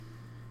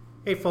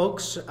Hey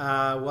folks,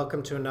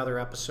 welcome to another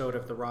episode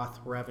of the Roth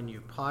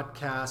Revenue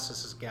Podcast.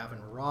 This is Gavin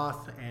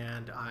Roth,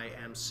 and I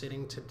am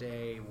sitting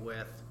today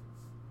with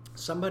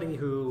somebody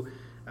who,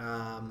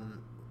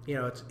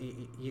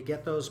 you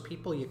get those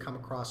people you come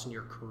across in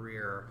your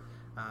career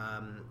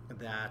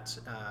that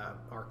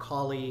are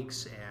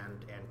colleagues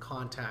and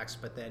contacts,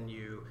 but then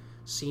you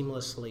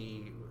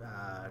seamlessly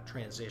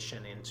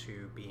transition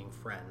into being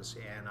friends.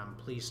 And I'm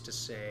pleased to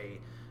say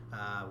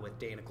with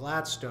Dana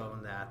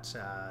Gladstone that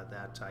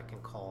I can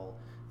call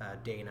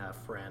Dana a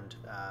friend.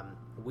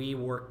 We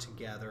worked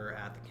together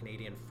at the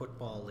Canadian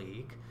Football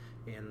League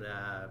in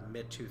the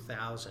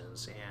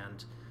mid-2000s,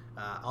 and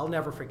I'll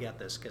never forget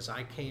this because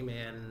I came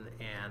in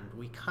and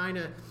we kind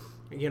of,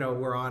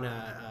 we're on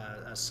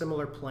a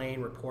similar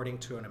plane reporting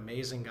to an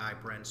amazing guy,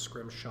 Brent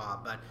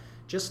Scrimshaw, but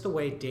just the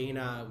way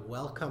Dana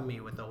welcomed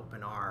me with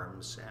open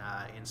arms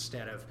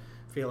instead of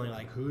feeling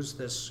like, who's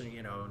this,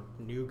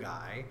 new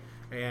guy?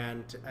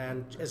 And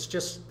it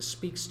just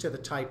speaks to the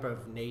type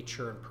of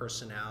nature and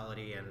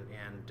personality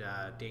and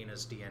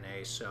Dana's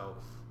DNA. So,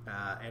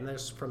 and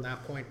from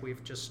that point,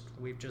 we've just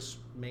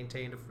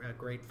maintained a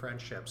great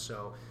friendship.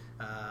 So,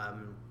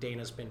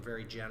 Dana's been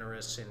very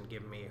generous in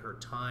giving me her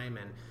time,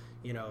 and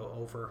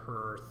over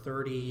her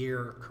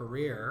 30-year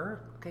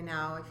career. Okay,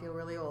 now I feel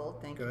really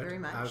old. Thank you very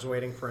much. I was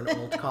waiting for an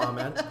old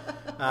comment.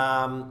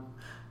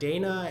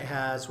 Dana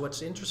has.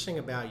 What's interesting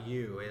about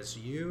you is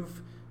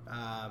you've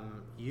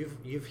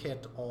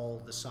hit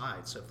all the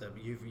sides of the.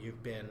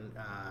 You've been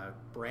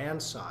brand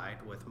side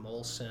with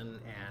Molson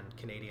and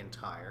Canadian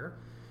Tire.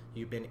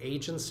 You've been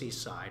agency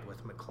side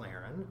with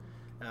McLaren.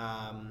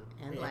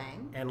 And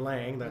Lang. And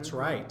Lang, that's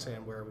right.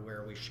 And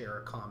where we share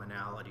a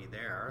commonality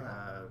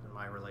there,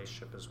 my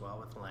relationship as well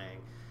with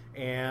Lang.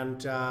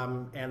 And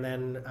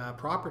then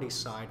property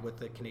side with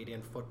the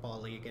Canadian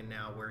Football League, and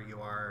now where you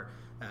are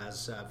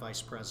as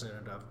Vice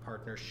President of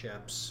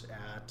Partnerships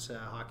at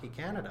Hockey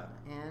Canada.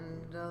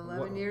 And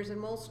 11 years in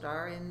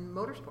Molstar in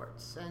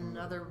motorsports and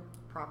other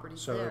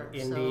properties there. So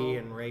Indy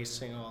and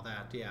racing, all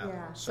that, yeah.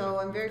 Yeah, so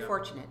I'm very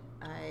fortunate.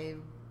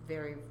 I'm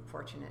very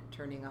fortunate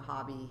turning a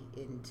hobby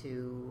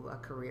into a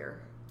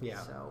career. Yeah,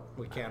 so,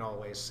 we can't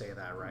always say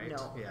that, right?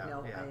 No,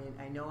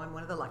 I know I'm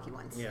one of the lucky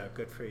ones. Yeah,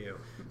 good for you.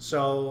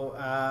 So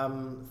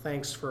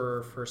thanks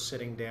for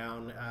sitting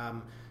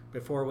down.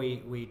 Before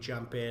we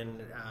jump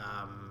in,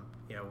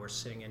 we're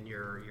sitting in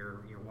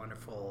your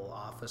wonderful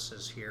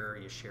offices here.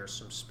 You share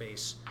some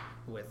space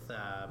with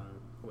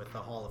the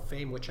Hall of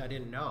Fame, which I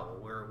didn't know.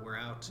 We're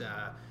out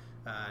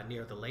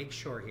near the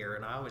lakeshore here,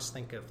 and I always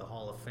think of the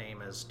Hall of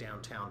Fame as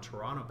downtown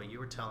Toronto, but you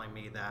were telling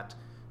me that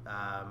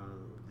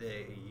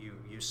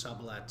you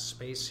sublet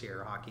space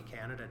here, Hockey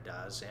Canada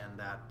does, and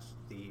that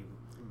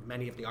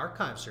many of the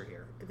archives are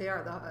here. They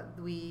are.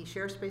 We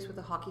share space with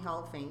the Hockey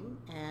Hall of Fame,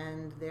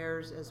 and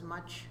there's as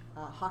much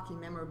hockey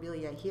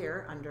memorabilia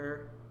here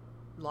under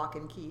lock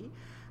and key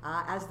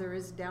as there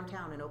is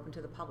downtown and open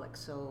to the public.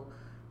 So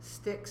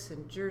sticks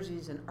and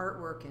jerseys and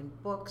artwork and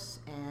books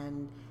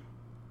and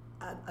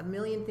a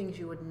million things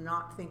you would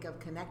not think of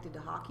connected to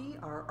hockey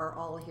are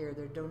all here.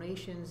 There are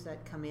donations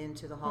that come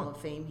into the Hall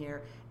of Fame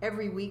here.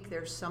 Every week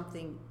there's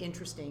something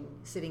interesting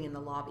sitting in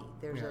the lobby.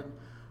 There's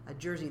a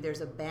jersey.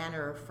 There's a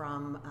banner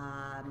from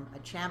a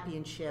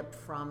championship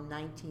from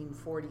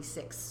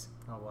 1946.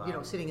 Oh,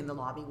 wow. Sitting in the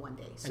lobby one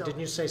day. And didn't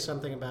you say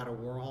something about a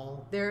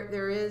Warhol?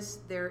 There is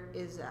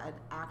an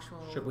actual.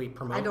 Should we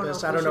promote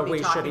this? I don't know if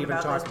we should even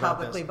talk about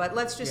publicly, this. But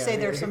let's just say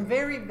there's some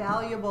very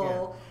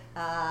valuable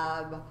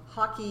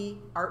hockey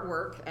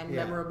artwork and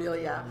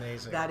memorabilia.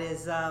 Amazing. that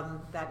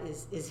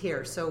is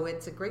here. So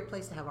it's a great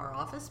place to have our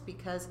office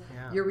because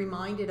you're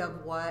reminded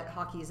of what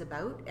hockey is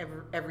about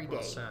every day.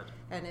 Well said.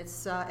 And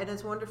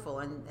it's wonderful.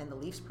 And the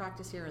Leafs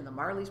practice here, and the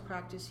Marlies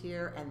practice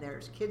here, and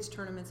there's kids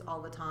tournaments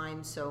all the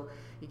time. So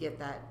you get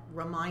that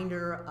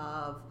reminder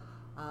of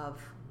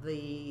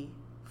the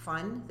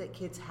fun that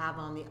kids have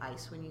on the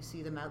ice when you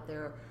see them out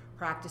there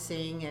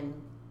practicing, and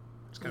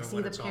you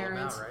see the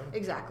parents. All about, right?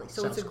 Exactly.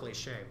 So it's a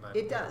cliche, but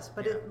it does.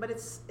 But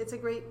it's a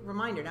great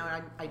reminder.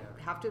 Now I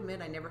have to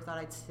admit, I never thought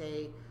I'd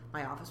say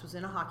my office was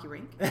in a hockey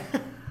rink.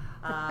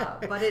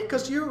 But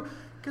because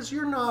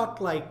you're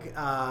not like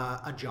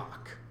a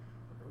jock,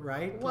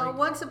 right? Well,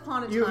 once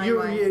upon a time,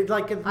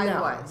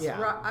 I was.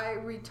 Yeah. I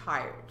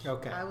retired.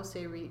 Okay. I will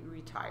say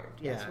retired.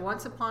 Yes. Yeah.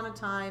 Once upon a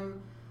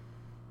time,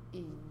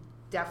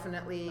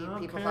 definitely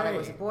people thought I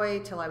was a boy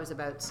till I was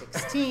about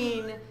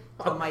 16.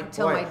 Till my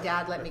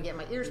dad let me get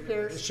my ears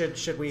pierced.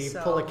 Should we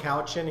pull a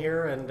couch in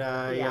here and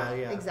yeah,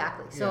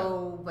 exactly.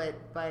 So,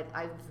 but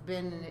I've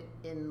been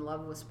in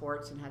love with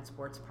sports and had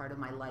sports part of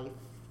my life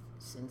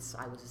since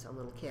I was a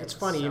little kid. It's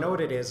funny, you know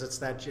what it is? It's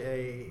that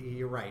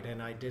you're right,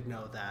 and I did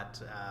know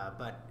that.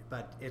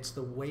 But it's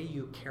the way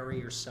you carry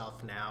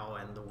yourself now,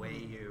 and the way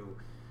you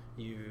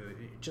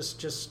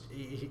just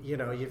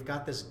you've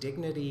got this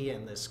dignity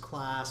and this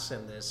class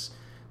and this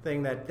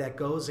thing that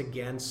goes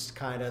against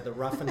kind of the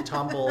rough and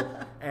tumble,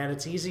 and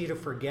it's easy to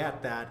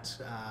forget that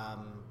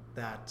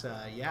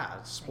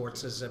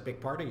sports is a big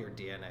part of your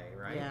DNA,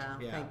 right?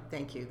 Yeah.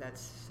 Thank you.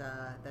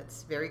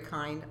 That's very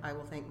kind. I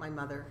will thank my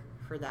mother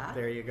for that.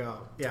 There you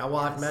go. Yeah, well,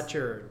 I've met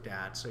your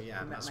dad, so it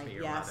must be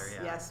your mother.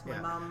 Yeah. Yes, my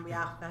mom.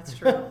 Yeah, that's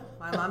true.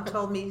 My mom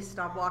told me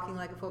stop walking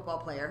like a football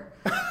player,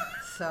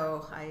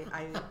 so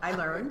I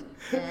learned,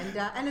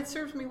 and it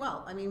serves me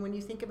well. I mean, when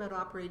you think about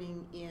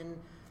operating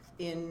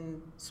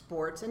in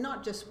sports, and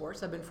not just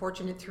sports, I've been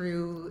fortunate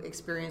through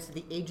experience of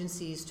the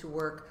agencies to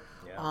work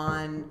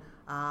on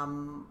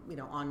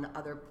on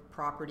other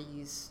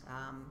properties.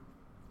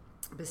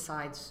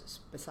 Besides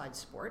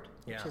sport,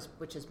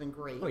 which has been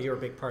great. Well, you're a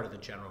big part of the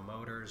General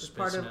Motors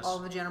business. Part of all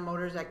the General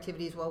Motors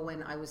activities. Well,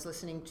 when I was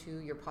listening to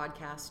your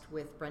podcast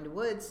with Brenda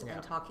Woods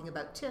and talking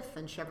about TIFF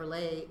and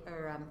Chevrolet,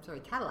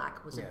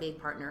 Cadillac was a big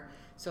partner,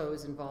 so I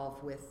was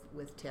involved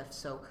with TIFF.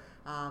 So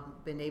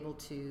been able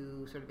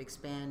to sort of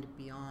expand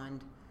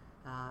beyond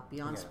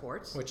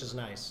sports, which is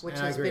nice. Which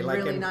has been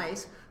really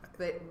nice.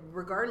 But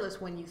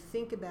regardless, when you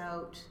think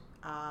about,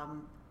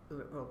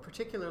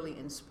 particularly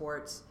in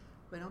sports,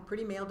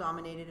 pretty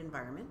male-dominated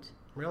environment.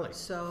 Really?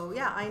 So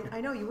I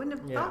know you wouldn't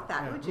have thought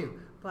that, would you?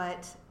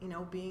 But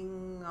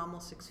being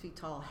almost 6 feet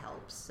tall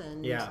helps,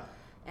 and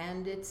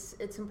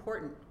it's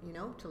important,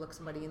 to look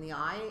somebody in the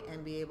eye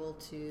and be able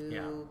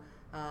to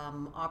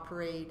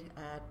operate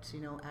at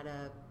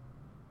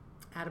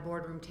a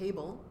boardroom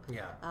table.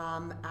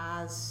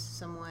 As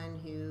someone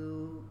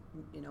who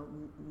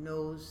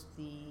knows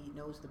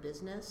the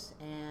business,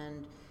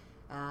 and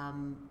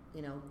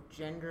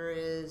gender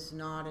is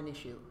not an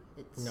issue.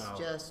 It's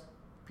just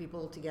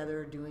people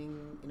together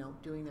doing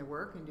their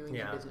work and doing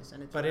their business,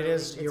 and but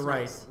you're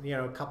nice. Right.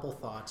 A couple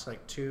thoughts,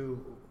 like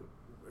two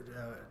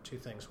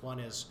things. One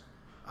is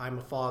I'm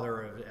a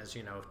father of, as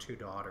you know, of two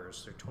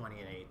daughters. They're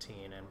 20 and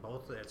 18, and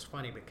both. It's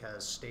funny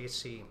because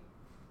Stacy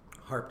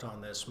harped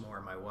on this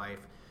more, my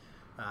wife,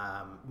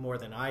 more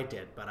than I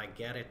did, but I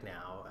get it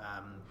now.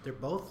 They're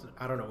both.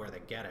 I don't know where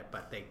they get it,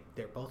 but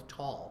they're both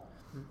tall.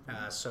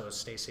 So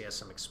Stacy has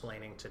some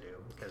explaining to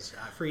do, because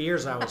for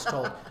years I was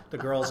told the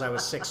girls I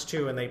was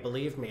 6'2", and they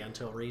believed me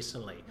until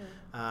recently.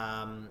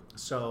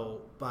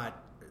 But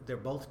they're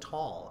both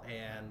tall,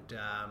 and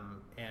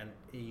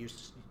you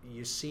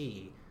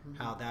see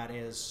how that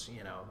is.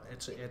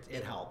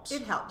 It helps.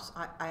 It helps.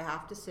 I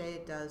have to say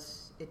it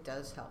does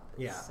help.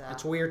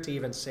 It's weird to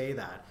even say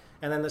that.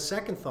 And then the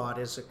second thought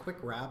is a quick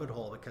rabbit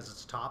hole because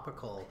it's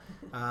topical.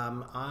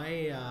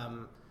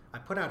 I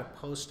put out a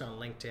post on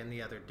LinkedIn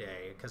the other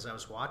day because I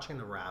was watching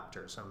the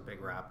Raptors. I'm a big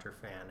Raptor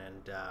fan,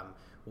 and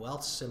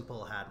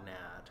Wealthsimple had an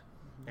ad,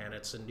 and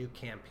it's a new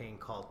campaign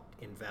called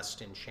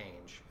Invest in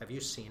Change. Have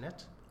you seen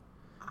it?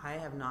 I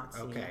have not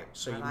seen it. Okay,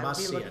 so you must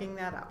see it. I'll be looking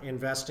that up.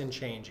 Invest in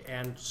Change.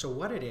 And so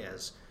what it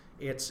is,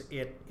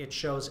 it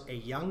shows a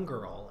young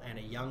girl and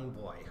a young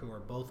boy who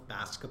are both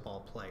basketball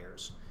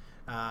players,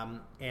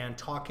 and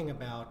talking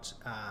about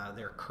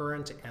their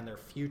current and their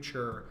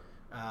future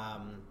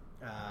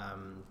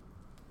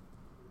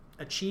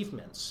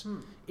achievements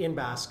in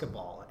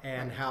basketball,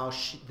 and how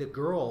the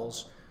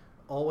girl's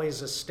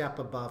always a step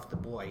above the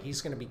boy.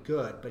 He's going to be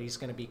good, but he's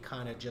going to be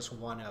kind of just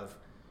one of,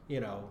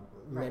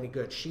 many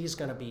good. She's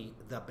going to be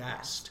the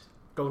best,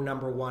 go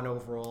number one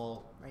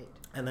overall. Right.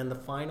 And then the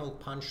final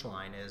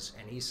punchline is,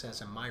 and he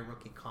says, and my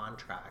rookie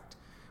contract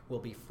will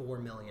be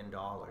 $4 million.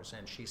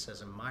 And she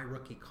says, and my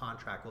rookie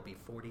contract will be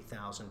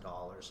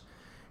 $40,000.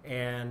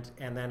 And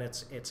then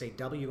it's a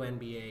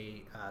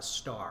WNBA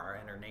star,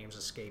 and her name's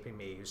escaping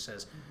me, who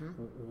says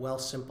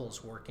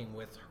Wealthsimple's working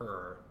with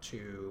her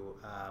to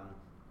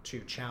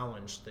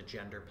challenge the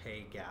gender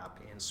pay gap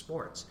in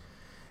sports.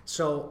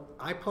 So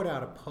I put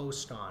out a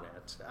post on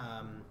it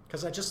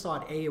because I just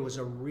thought, it was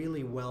a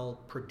really well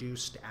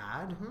produced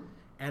ad,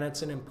 and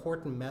it's an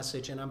important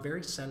message, and I'm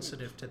very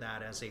sensitive to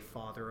that as a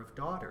father of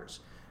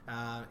daughters.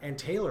 And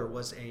Taylor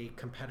was a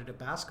competitive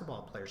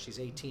basketball player. She's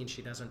 18.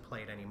 She doesn't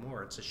play it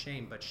anymore. It's a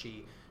shame, but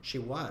she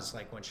was,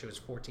 like, when she was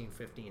 14,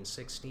 15,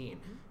 16.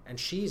 And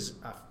she's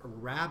a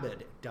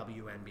rabid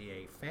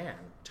WNBA fan,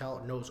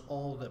 knows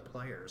all the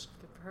players.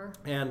 Good for her.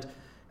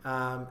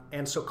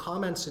 And so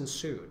comments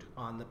ensued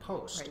on the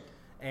post. Right.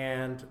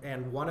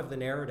 And one of the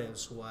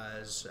narratives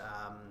was,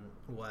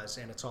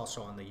 and it's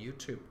also on the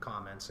YouTube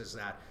comments, is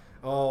that,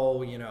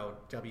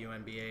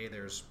 WNBA,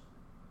 there's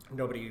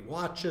nobody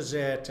watches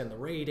it, and the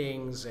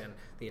ratings and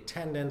the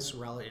attendance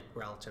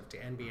relative to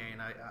NBA,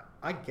 and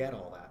I get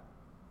all that.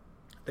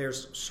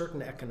 There's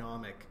certain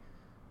economic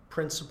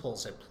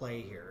principles at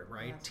play here,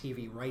 right? Yes.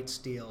 TV rights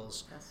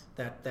deals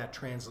that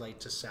translate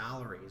to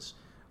salaries.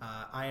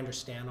 I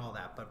understand all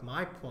that, but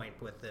my point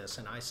with this,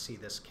 and I see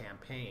this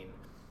campaign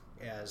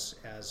as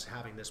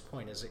having this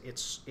point, is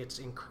it's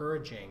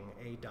encouraging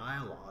a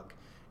dialogue,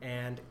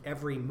 and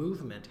every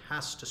movement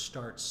has to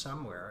start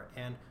somewhere.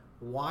 And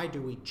why do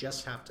we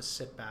just have to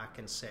sit back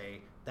and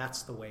say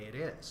that's the way it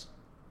is?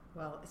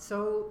 Well, it's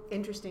so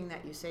interesting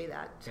that you say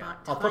that.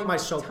 I'll put my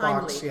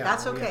soapbox. Yeah,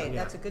 that's okay. Yeah.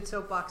 That's a good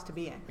soapbox to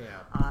be in.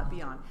 Yeah.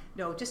 Be on.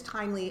 No, just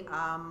timely.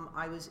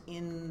 I was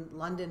in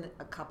London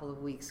a couple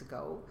of weeks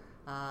ago,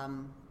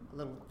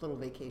 little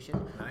vacation.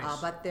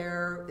 Nice. But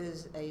there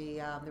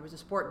was a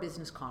sport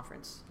business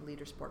conference,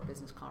 Leader Sport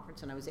Business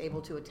Conference, and I was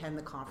able to attend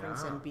the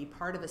conference and be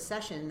part of a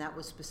session that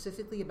was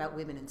specifically about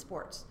women in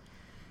sports.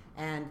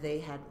 And they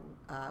had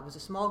it was a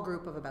small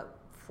group of about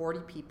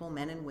 40 people,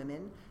 men and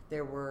women.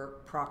 There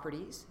were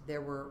properties,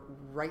 there were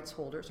rights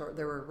holders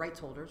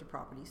of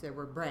properties, there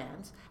were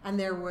brands, and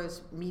there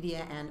was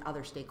media and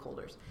other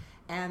stakeholders.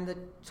 And the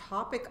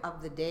topic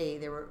of the day,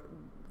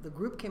 the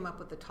group came up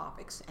with the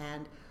topics,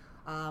 and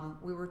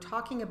we were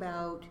talking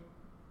about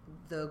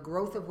the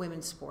growth of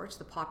women's sports,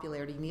 the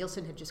popularity.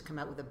 Nielsen had just come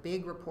out with a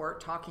big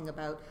report talking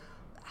about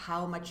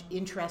how much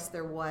interest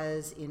there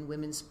was in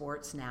women's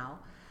sports now.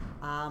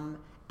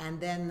 And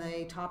then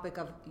the topic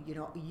of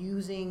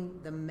using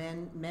the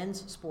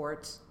men's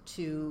sports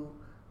to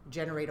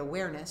generate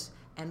awareness,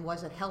 and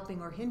was it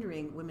helping or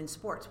hindering women's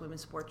sports?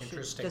 Women's sports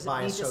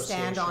doesn't need to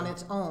stand on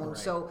its own. Right.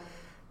 So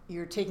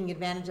you're taking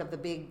advantage of the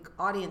big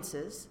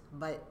audiences,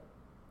 but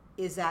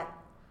is that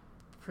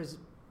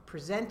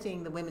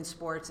presenting the women's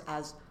sports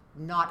as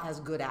not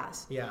as good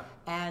as? Yeah.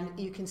 And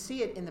you can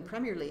see it in the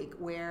Premier League,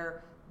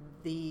 where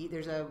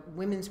there's a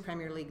women's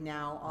Premier League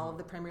now. All of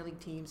the Premier League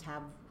teams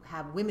have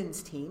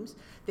women's teams.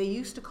 They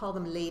used to call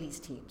them ladies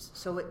teams.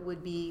 So it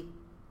would be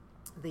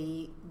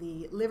the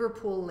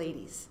Liverpool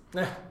ladies.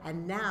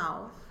 And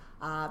now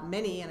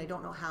many, and I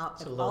don't know how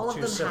it's if a little all of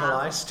too them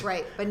civilized. have,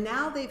 right, but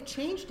now they've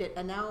changed it,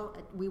 and now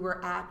we were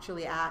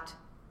actually at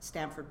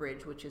Stamford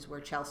Bridge, which is where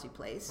Chelsea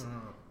plays.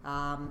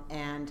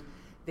 And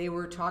they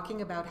were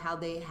talking about how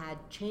they had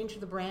changed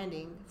the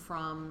branding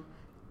from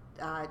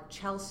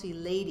Chelsea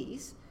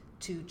Ladies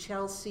to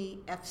Chelsea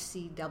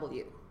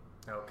FCW.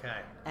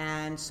 Okay.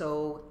 And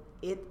so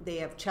they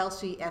have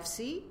Chelsea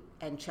FC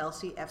and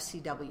Chelsea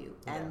FCW.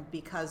 And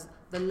because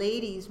the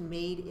ladies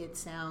made it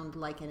sound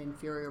like an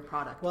inferior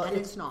product, and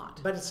it's not.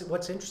 But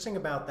what's interesting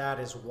about that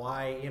is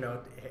why,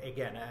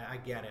 again, I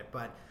get it,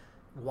 but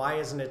why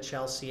isn't it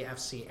Chelsea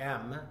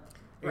FCM?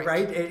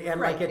 Right? And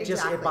like it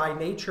just, by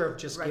nature of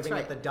just giving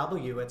it the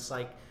W, it's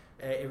like,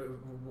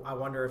 I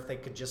wonder if they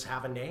could just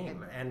have a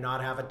name and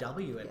not have a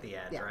W at the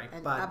end, right?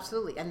 And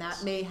absolutely, and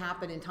that may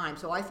happen in time.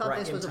 So I thought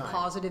this was a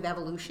positive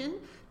evolution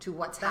to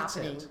what's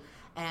happening.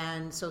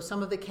 And so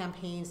some of the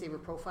campaigns, they were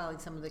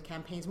profiling some of the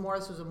campaigns more.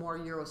 This was a more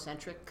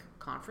Eurocentric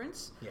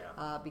conference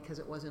because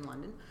it was in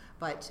London.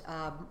 But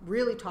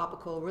really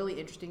topical, really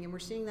interesting. And we're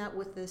seeing that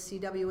with the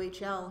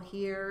CWHL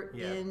here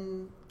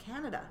in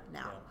Canada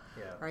now,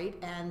 right?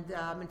 And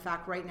in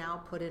fact, right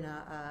now, put in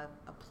a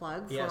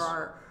plug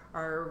for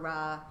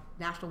our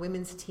national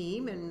women's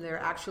team. And they're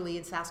actually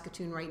in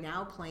Saskatoon right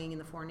now playing in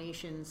the Four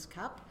Nations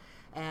Cup.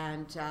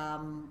 And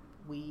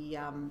the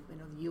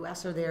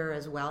U.S. are there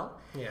as well.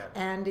 Yeah.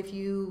 And if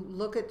you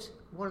look at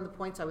one of the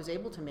points I was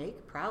able to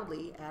make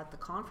proudly at the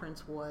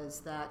conference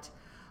was that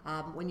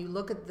when you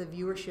look at the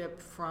viewership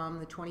from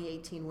the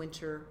 2018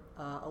 Winter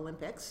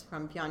Olympics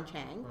from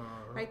Pyeongchang,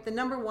 right? The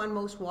number one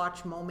most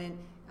watched moment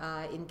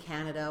in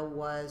Canada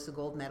was the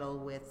gold medal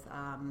with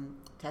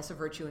Tessa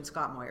Virtue and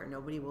Scott Moir.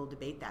 Nobody will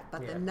debate that.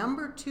 But the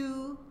number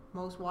two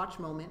most watched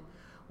moment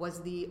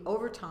was the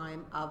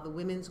overtime of the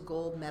women's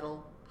gold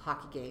medal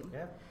hockey game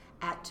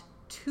at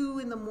 2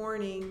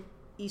 a.m.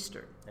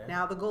 Eastern.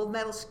 Now, the gold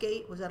medal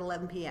skate was at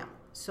 11 p.m.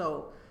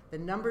 So the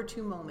number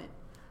two moment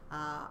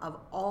of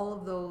all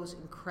of those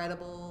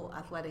incredible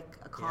athletic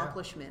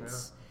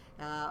accomplishments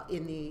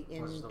in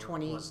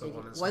 2018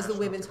 was the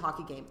women's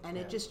hockey game. And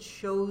it just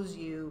shows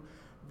you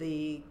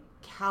the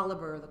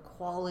caliber, the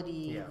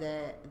quality,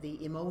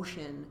 the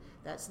emotion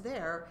that's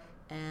there.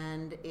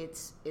 And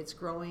it's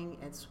growing.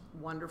 It's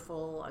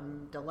wonderful.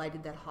 I'm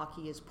delighted that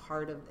hockey is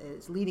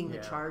leading the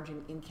charge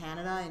in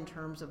Canada in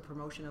terms of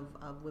promotion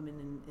of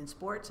women in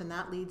sports, and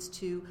that leads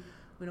to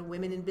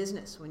women in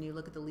business. When you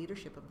look at the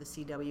leadership of the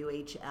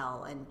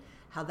CWHL and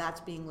how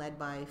that's being led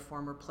by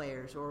former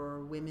players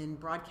or women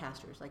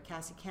broadcasters like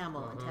Cassie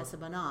Campbell and Tessa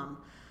Bonhomme,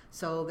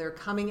 so they're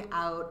coming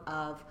out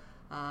of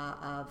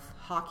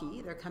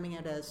hockey. They're coming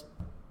out as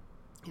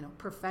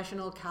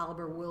professional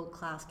caliber,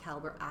 world-class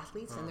caliber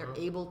athletes, and they're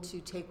able to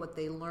take what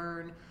they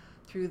learn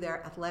through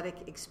their athletic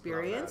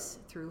experience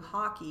through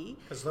hockey.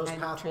 Because those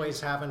pathways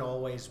haven't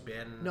always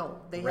been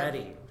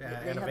ready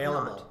and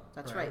available. Not.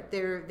 That's right.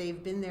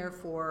 They've been there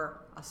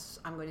for,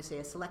 I'm going to say,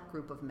 a select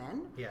group of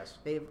men. Yes.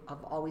 They've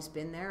always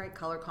been there,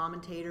 color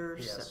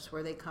commentators, that's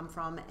where they come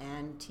from,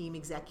 and team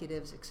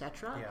executives,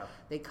 etc. Yeah.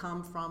 They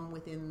come from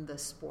within the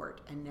sport,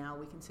 and now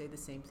we can say the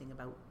same thing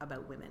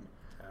about women.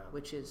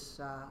 Which is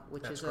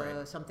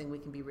something we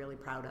can be really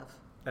proud of.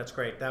 That's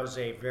great. That was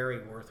a very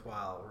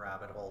worthwhile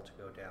rabbit hole to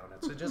go down.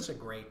 It's just a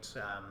great,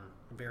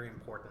 very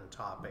important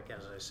topic.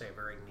 As I say,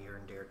 very near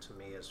and dear to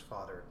me as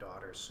father of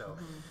daughters. So,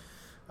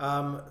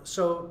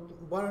 so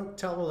why don't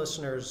tell the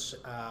listeners,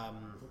 how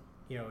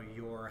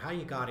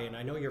you got in.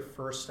 I know your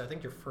first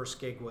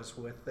gig was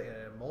with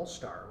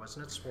Molestar,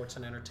 wasn't it? Sports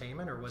and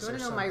Entertainment, or was there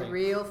something? My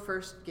real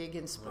first gig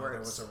in sports? Well, there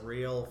was a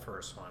real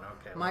first one.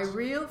 Okay. My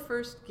real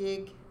first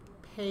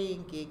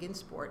paying gig in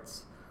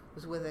sports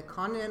was with a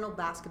Continental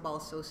Basketball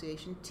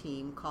Association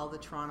team called the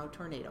Toronto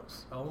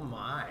Tornadoes. Oh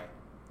my.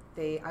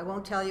 I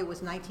won't tell you it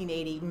was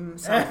 1980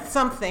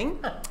 something,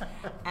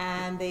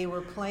 and they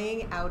were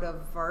playing out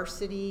of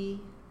Varsity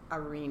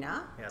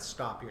Arena. Yeah,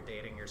 stop, you're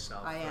dating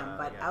yourself. I am,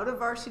 but yeah. out of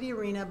Varsity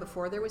Arena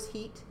before there was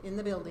heat in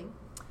the building.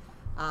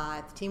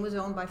 The team was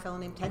owned by a fellow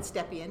named Ted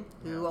Stepien,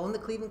 who owned the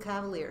Cleveland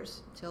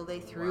Cavaliers till they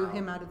threw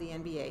him out of the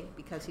NBA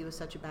because he was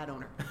such a bad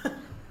owner.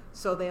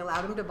 So they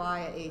allowed him to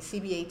buy a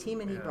CBA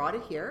team, and he brought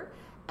it here.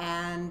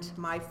 And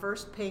my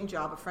first paying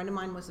job, a friend of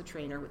mine was the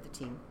trainer with the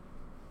team.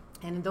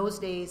 And in those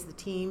days, the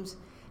teams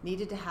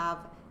needed to have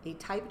a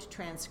typed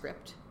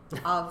transcript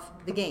of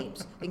the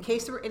games in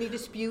case there were any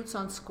disputes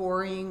on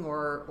scoring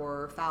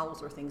or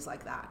fouls or things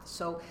like that.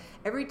 So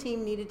every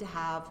team needed to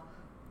have,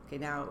 okay,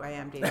 now I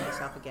am dating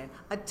myself again,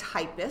 a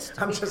typist.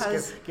 I'm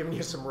just giving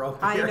you some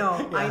rope here.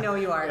 I know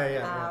you are.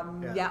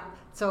 Yeah.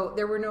 So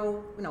there were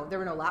no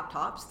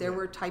laptops. There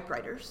were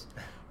typewriters.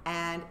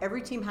 And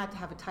every team had to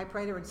have a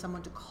typewriter and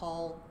someone to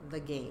call the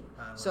game.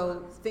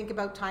 So think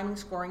about timing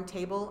scoring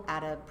table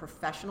at a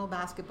professional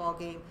basketball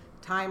game.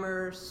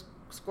 Timers,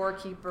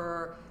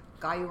 scorekeeper,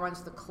 guy who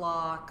runs the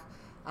clock,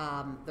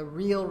 the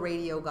real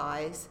radio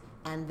guys,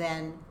 and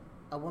then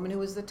a woman who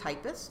was the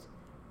typist,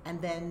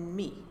 and then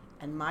me.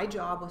 And my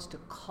job was to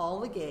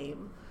call the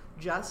game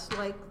just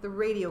like the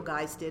radio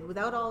guys did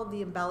without all of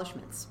the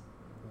embellishments.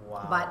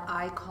 Wow. But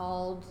I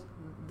called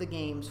the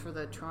games for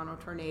the Toronto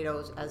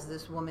Tornadoes as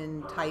this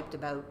woman typed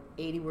about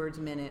 80 words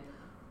a minute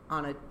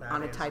on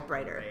a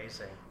typewriter.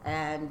 Amazing.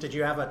 And did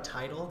you have a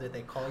title? Did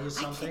they call you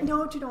something?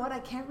 No, do you know what? I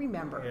can't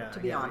remember, to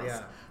be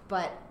honest. Yeah.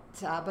 But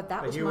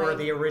that was you were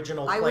the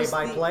original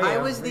play-by-play. I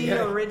was the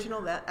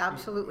original,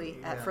 absolutely,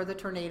 for the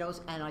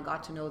Tornadoes, and I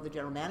got to know the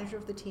general manager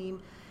of the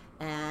team,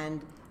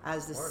 and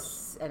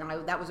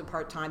that was a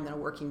part-time, then a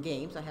working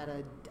games. I had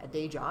a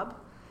day job,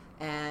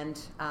 and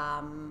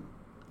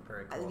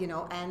very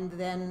cool. And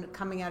then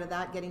coming out of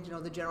that, getting to know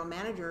the general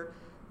manager,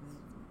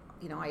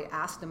 I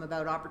asked him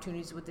about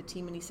opportunities with the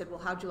team, and he said, well,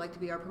 how'd you like to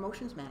be our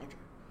promotions manager?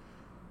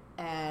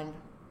 And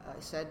I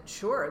said,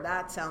 sure,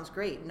 that sounds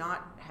great,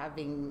 not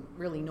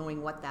really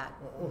knowing what that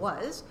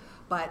was,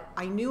 but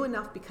I knew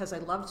enough because I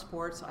loved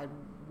sports. I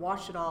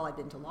watched it all. I'd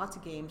been to lots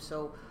of games,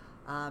 so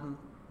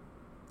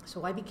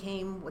I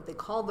became what they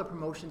called the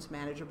promotions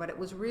manager, but it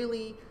was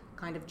really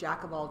kind of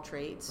jack of all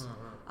trades.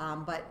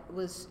 But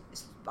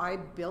I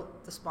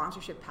built the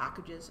sponsorship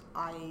packages.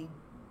 I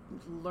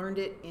learned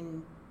it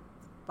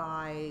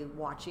by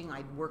watching.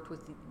 I'd worked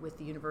with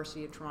the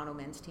University of Toronto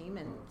men's team,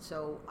 and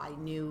so I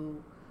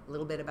knew a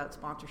little bit about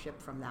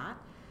sponsorship from that.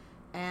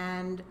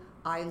 And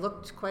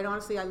quite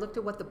honestly, I looked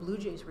at what the Blue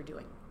Jays were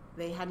doing.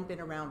 They hadn't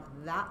been around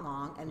that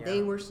long, and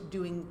they were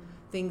doing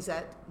things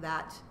that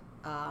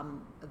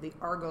the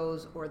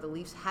Argos or the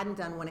Leafs hadn't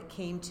done when it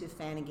came to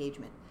fan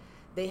engagement.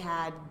 They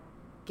had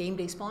game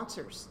day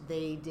sponsors.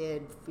 They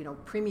did,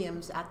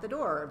 premiums at the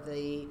door.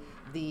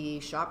 The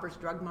Shoppers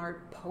Drug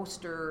Mart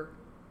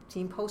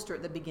team poster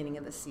at the beginning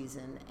of the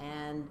season,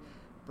 and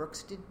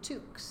Brooks did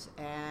toques,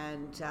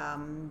 and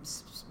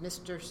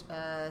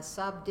Mr.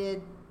 Sub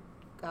did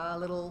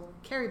little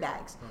carry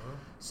bags.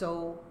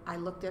 So I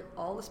looked at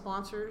all the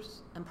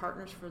sponsors and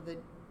partners for the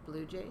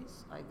Blue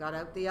Jays. I got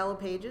out the yellow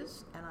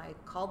pages and I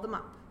called them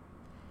up.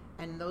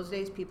 And in those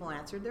days, people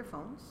answered their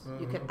phones.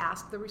 You could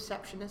ask the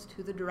receptionist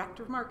who the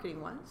director of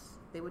marketing was.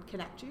 They would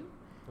connect you,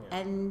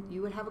 and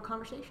you would have a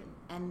conversation.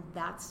 And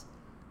that's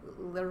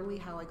literally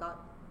how I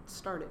got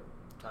started.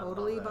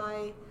 Totally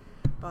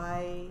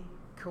by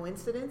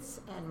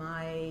coincidence, and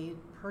my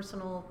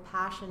personal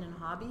passion and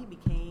hobby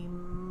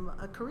became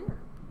a career.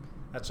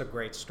 That's a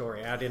great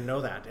story. I didn't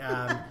know that.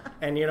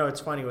 And it's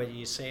funny what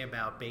you say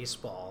about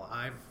baseball.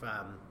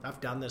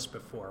 I've done this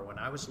before. When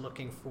I was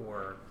looking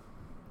for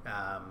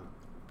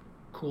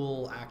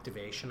cool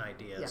activation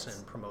ideas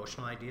and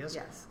promotional ideas,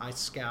 I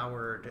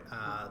scoured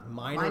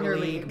minor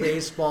league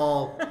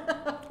baseball,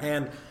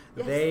 and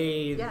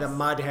the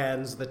Mud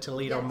Hens, the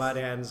Toledo Mud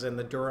Hens, and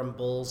the Durham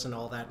Bulls, and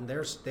all that. And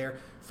they're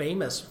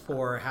famous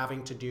for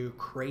having to do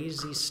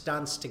crazy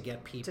stunts to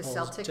get people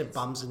to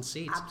bums and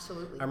seats.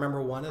 Absolutely. I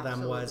remember one of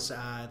them was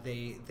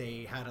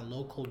they had a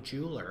local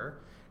jeweler,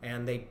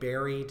 and they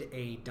buried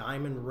a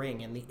diamond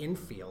ring in the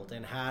infield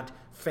and had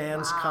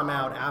fans come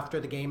out after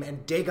the game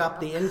and dig up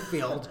the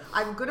infield.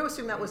 I'm going to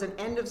assume that was an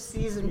end of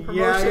season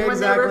promotion when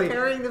they were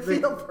repairing the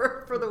field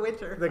for the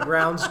winter. The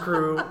grounds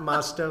crew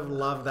must have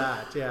loved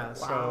that. Yeah.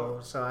 Wow.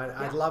 So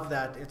I love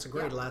that. It's a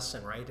great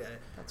lesson, right?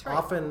 That's right.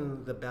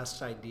 Often the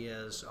best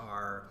ideas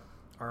are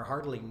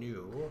hardly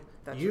new.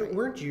 That's right.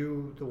 Weren't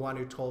you the one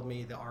who told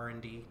me the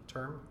R&D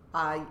term?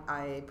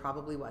 I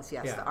probably was,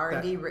 yes. The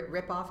R&D,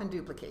 rip off and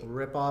duplicate.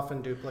 Rip off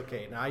and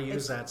duplicate. And I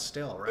use that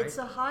still, right? It's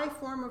a high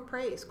form of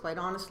praise, quite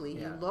honestly.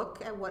 You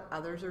look at what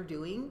others are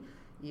doing.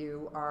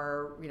 You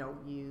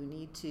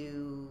need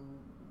to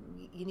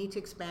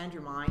expand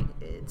your mind.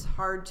 It's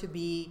hard to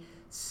be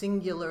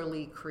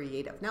singularly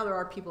creative. Now, there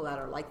are people that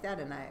are like that,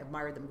 and I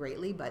admire them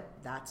greatly, but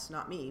that's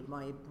not me.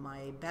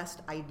 My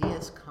best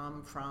ideas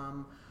come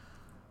from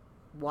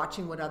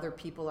watching what other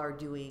people are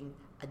doing,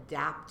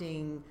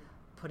 adapting,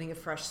 putting a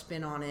fresh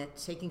spin on it,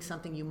 taking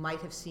something you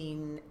might have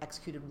seen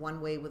executed one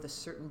way with a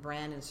certain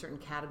brand in a certain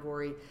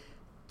category,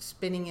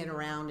 spinning it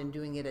around and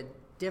doing it a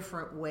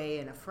different way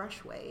in a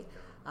fresh way,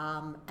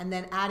 and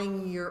then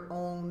adding your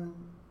own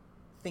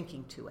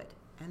thinking to it.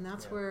 And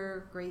that's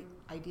where great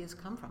ideas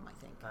come from, I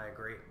think. I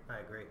agree.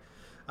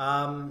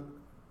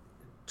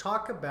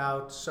 Talk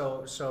about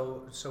so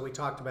we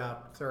talked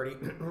about 30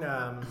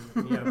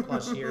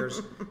 plus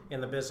years in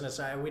the business.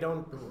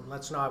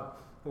 Let's not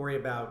worry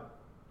about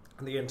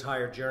the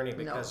entire journey,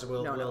 because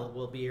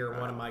we'll be here.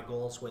 One of my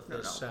goals with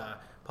this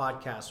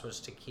podcast was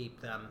to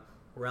keep them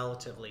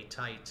relatively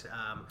tight.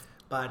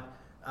 But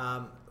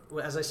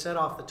as I said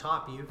off the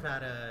top,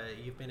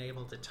 you've been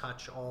able to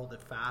touch all the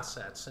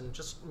facets, and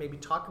just maybe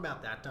talk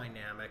about that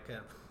dynamic,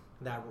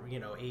 that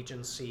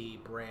agency,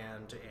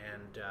 brand,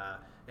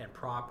 and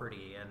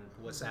property. And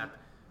was that,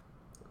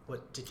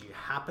 what did you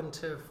happen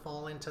to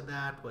fall into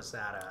that? Was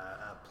that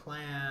a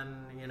plan?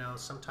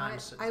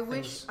 Sometimes I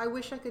wish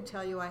I could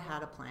tell you I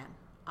had a plan.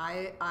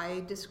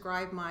 I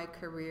describe my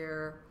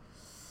career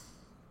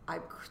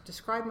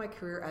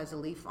as a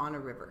leaf on a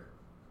river,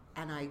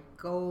 and I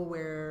go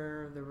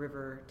where the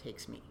river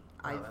takes me.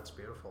 That's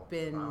beautiful.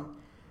 Been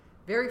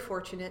very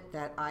fortunate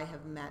that I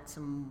have met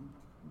some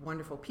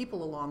wonderful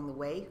people along the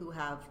way who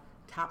have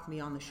tapped me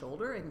on the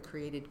shoulder and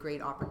created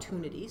great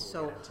opportunities.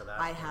 So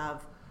I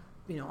have,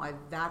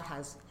 that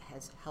has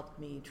helped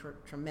me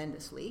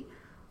tremendously.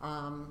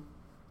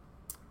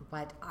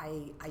 But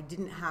I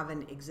didn't have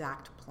an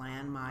exact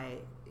plan. I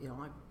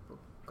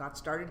got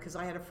started because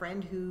I had a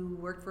friend who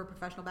worked for a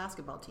professional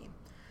basketball team.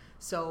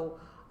 So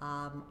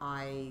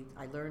I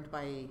learned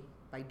by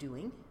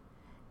doing,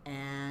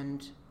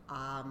 and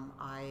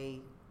I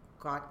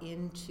got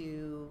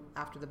into,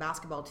 after the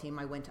basketball team,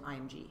 I went to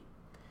IMG.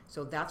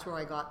 So that's where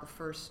I got the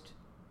first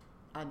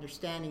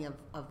understanding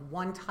of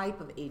one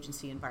type of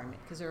agency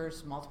environment, because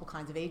there's multiple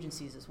kinds of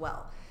agencies as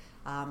well.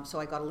 So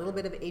I got a little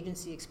bit of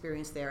agency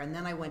experience there, and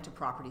then I went to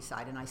property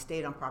side, and I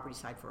stayed on property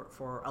side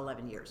for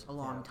 11 years, a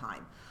long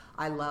time.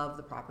 I love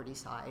the property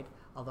side,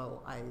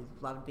 although I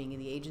loved being in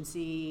the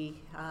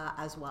agency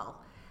as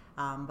well.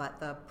 But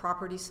the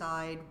property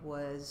side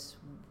was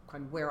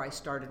kind of where I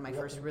started my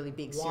first really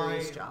big,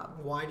 serious job.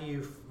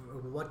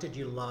 What did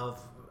you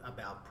love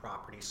about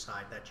property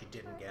side that you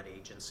didn't get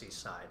agency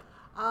side?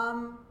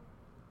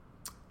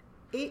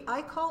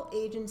 I call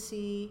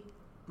agency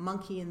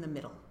monkey in the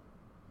middle,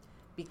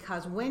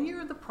 because when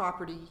you're the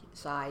property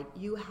side,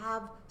 you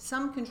have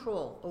some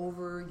control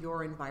over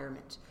your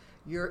environment.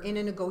 You're in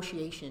a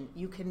negotiation.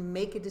 You can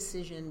make a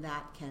decision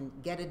that can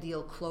get a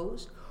deal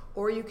closed,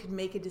 or you can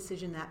make a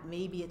decision that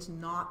maybe it's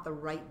not the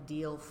right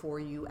deal for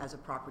you as a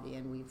property.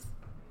 And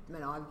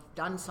I've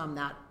done some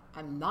that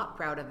I'm not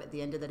proud of at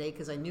the end of the day,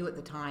 because I knew at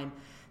the time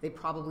they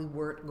probably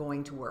weren't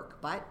going to work.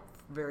 But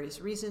for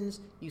various reasons,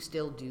 you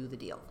still do the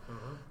deal.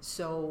 Mm-hmm.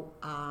 So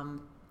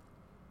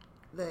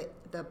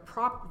the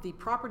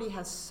property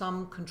has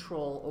some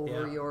control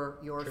over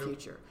your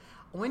future.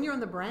 When you're on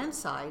the brand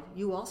side,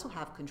 you also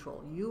have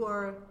control. You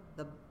are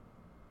the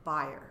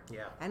buyer.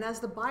 Yeah. And as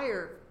the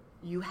buyer,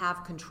 you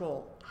have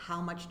control.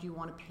 How much do you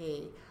want to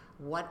pay?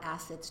 What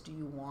assets do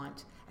you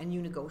want? And you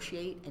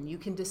negotiate, and you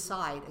can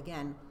decide,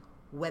 again,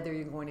 whether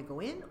you're going to go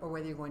in or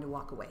whether you're going to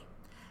walk away.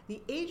 The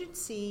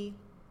agency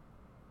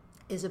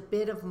is a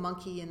bit of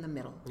monkey in the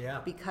middle. Yeah.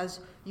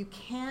 Because you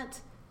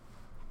can't,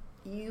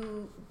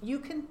 you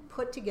can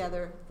put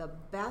together the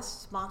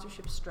best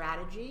sponsorship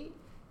strategy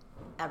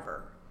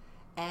ever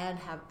and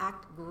have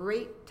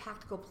great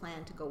tactical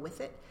plan to go with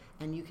it,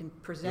 and you can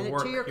present it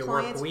to your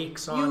clients. You work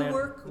weeks on it. You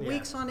work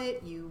weeks on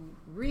it, you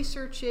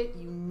research it,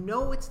 you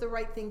know it's the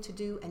right thing to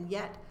do, and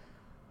yet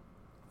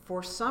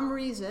for some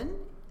reason,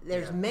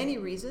 there's many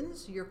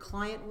reasons, your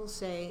client will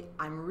say,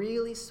 I'm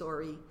really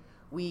sorry,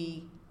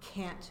 we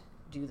can't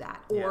do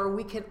that. Or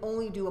we can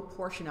only do a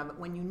portion of it,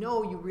 when you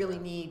know you really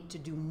need to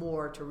do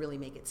more to really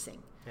make it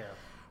sing. Yeah.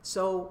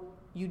 So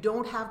you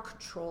don't have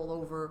control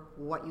over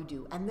what you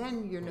do. And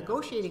then you're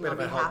negotiating on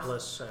behalf.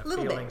 It's a bit of a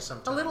helpless feeling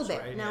sometimes. A little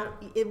bit. Right? Now,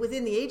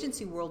 within the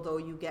agency world, though,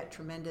 you get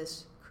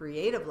tremendous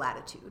creative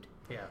latitude.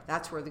 Yeah.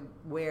 That's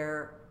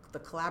where the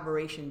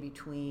collaboration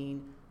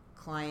between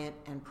client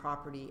and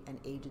property and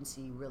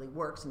agency really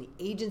works, and the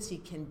agency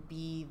can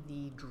be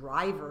the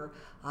driver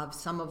of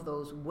some of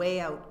those way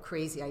out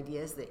crazy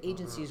ideas. The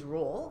agency's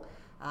role,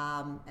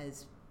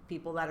 as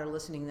people that are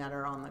listening that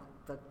are on the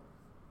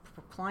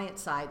client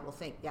side will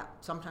think, yeah,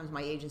 sometimes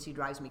my agency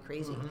drives me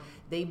crazy. Mm-hmm.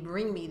 They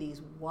bring me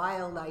these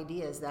wild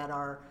ideas that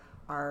are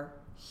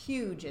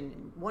huge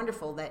and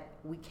wonderful that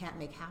we can't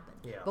make happen.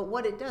 Yeah. But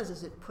what it does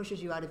is it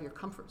pushes you out of your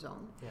comfort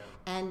zone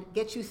and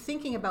gets you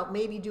thinking about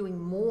maybe doing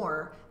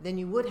more than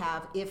you would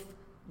have if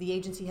the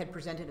agency had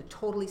presented a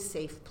totally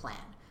safe plan.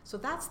 So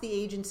that's the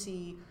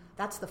agency,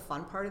 that's the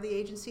fun part of the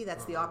agency,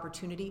 that's the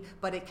opportunity,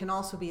 but it can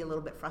also be a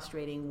little bit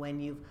frustrating when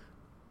you've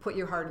put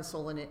your heart and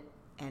soul in it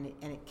and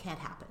it can't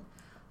happen.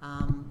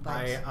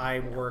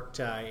 I worked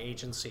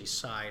agency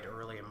side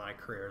early in my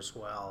career as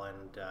well,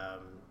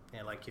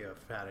 and like you have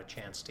had a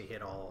chance to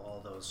hit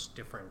all those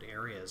different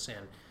areas.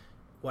 And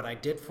what I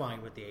did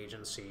find with the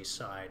agency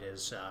side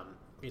is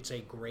it's a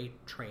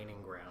great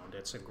training ground.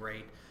 It's a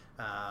great,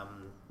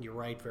 you're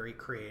right, very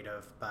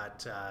creative,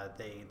 but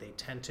they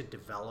tend to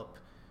develop.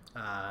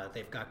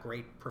 They've got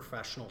great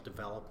professional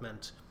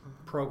development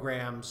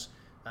programs.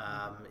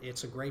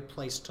 It's a great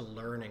place to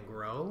learn and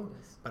grow.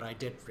 Yes. But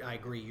I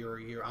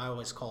agree. I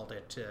always called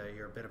it.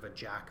 You're a bit of a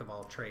jack of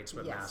all trades,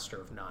 but Yes.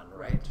 master of none.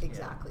 Right.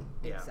 Exactly.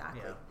 Yeah.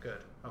 Exactly. Yeah.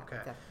 Good.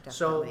 Okay.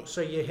 Definitely.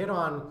 So you hit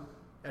on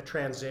a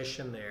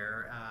transition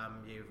there.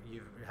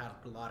 You've had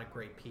a lot of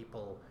great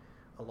people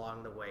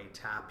along the way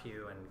tap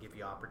you and give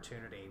you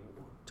opportunity.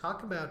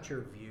 Talk about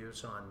your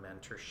views on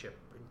mentorship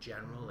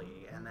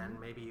generally, and then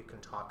maybe you can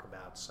talk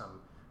about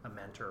a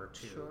mentor or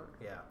two. Sure.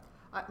 Yeah.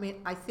 I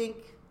mean, I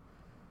think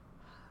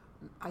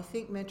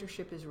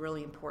mentorship is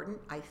really important.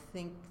 I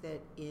think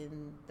that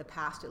in the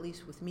past, at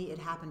least with me, it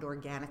happened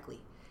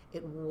organically.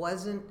 It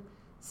wasn't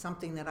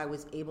something that I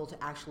was able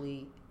to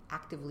actually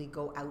actively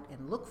go out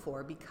and look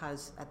for,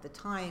 because at the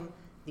time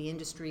the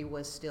industry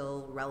was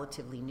still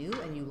relatively new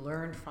and you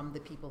learned from the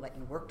people that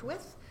you worked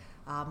with.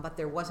 But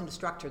there wasn't a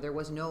structure. There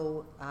was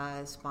no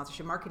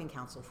sponsorship marketing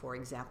council, for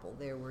example.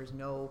 There was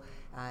no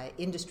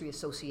industry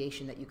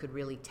association that you could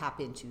really tap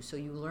into. So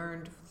you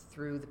learned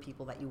through the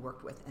people that you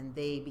worked with, and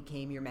they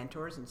became your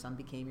mentors, and some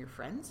became your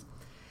friends.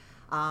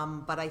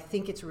 But I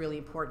think it's really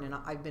important,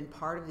 and I've been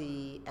part of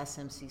the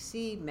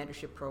SMCC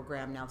mentorship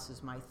program. Now this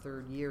is my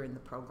third year in the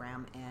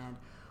program, and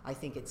I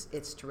think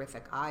it's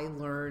terrific. I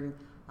learn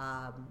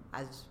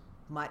as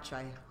much,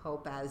 I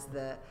hope, as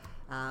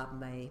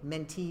my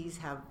mentees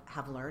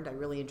have learned. I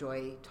really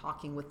enjoy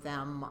talking with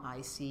them.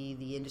 I see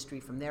the industry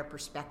from their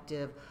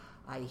perspective.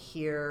 I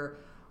hear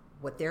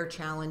what their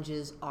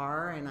challenges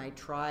are, and I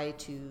try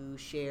to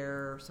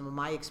share some of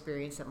my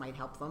experience that might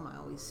help them. I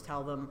always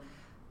tell them,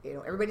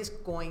 everybody's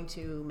going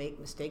to make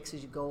mistakes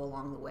as you go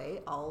along the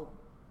way. I'll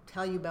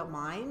tell you about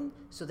mine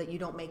so that you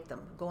don't make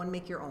them. Go and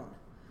make your own.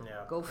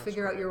 Yeah, go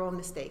figure out your own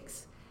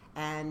mistakes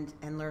and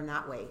learn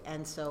that way.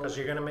 And so, because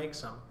you're going to make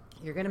some.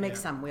 You're going to make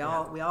some. We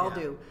all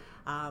do.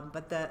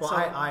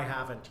 I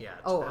haven't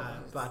yet.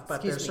 But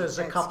there's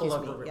a couple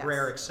of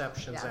rare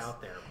exceptions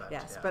out there.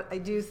 But, but I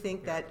do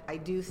think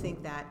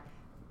that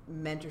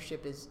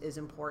mentorship is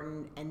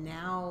important. And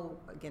now,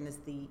 again, as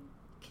the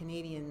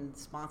Canadian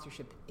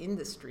sponsorship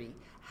industry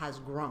has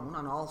grown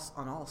on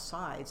all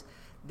sides,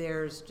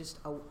 there's just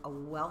a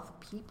wealth of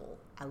people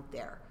out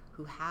there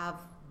who have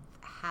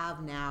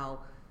now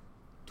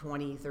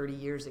 20, 30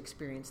 years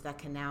experience that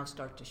can now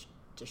start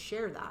to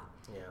share that.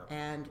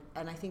 And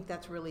I think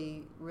that's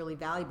really, really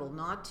valuable,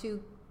 not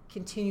to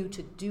continue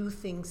to do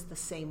things the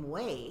same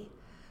way,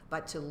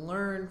 but to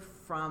learn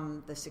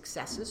from the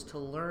successes, to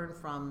learn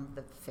from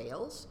the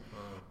fails,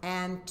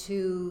 and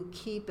to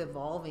keep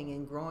evolving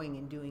and growing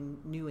and doing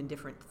new and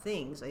different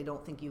things. I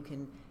don't think you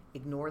can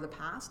ignore the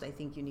past. I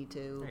think you need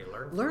to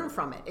learn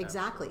from it.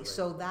 Exactly.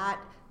 Absolutely. So that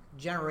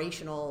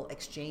generational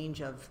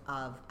exchange of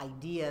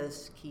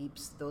ideas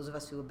keeps those of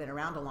us who have been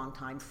around a long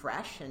time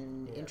fresh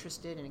and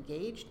interested and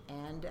engaged,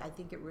 and I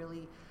think it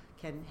really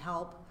can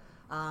help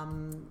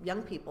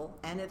young people,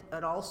 and it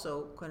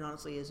also, quite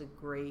honestly, is a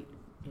great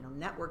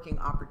networking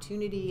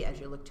opportunity as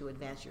you look to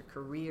advance your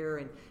career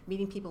and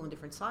meeting people on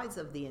different sides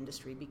of the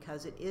industry,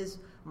 because it is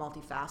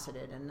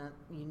multifaceted, and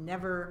you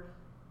never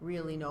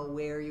really know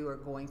where you are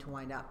going to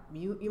wind up.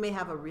 You may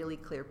have a really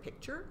clear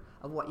picture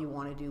of what you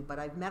want to do, but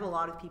I've met a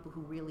lot of people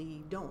who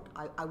really don't.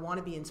 I want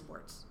to be in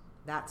sports.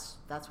 That's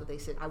what they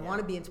said. I want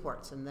to be in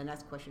sports. And the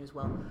next question is,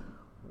 well,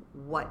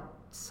 what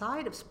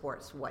side of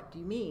sports? What do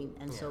you mean?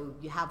 And so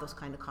you have those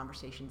kind of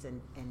conversations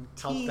and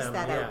tease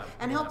that out.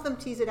 And help them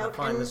tease it out. I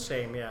find the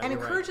same, and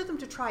encourage them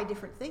to try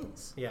different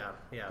things. Yeah.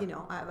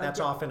 That's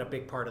often a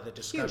big part of the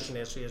discussion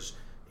is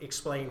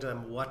explain to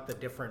them what the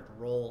different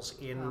roles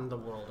in the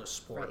world of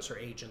sports or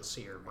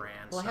agency or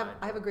brand. Well,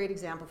 I have a great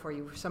example for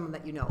you, for someone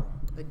that you know,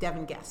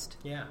 Devin Guest,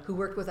 who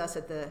worked with us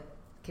at the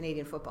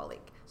Canadian Football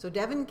League. So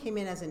Devin came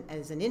in as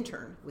an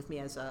intern with me,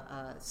 as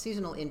a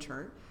seasonal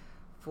intern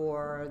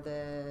for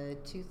the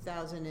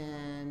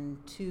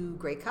 2002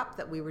 Grey Cup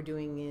that we were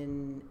doing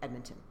in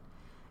Edmonton.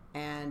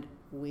 And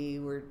we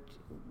were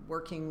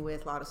working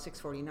with Lotto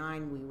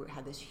 649. We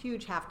had this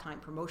huge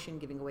halftime promotion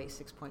giving away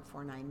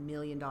 $6.49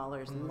 million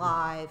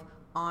live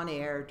on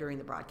air during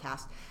the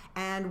broadcast.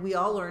 And we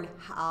all learned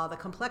the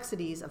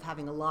complexities of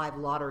having a live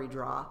lottery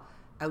draw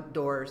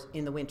outdoors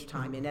in the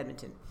wintertime in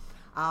Edmonton.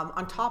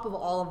 On top of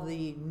all of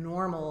the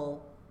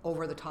normal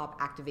over-the-top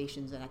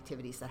activations and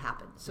activities that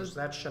happen. So was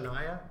that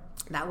Shania?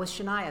 That was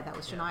Shania. That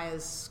was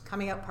Shania's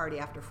coming out party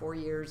after 4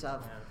 years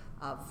of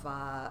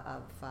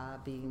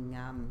being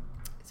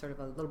sort of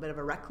a little bit of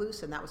a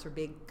recluse, and that was her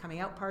big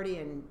coming out party,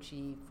 and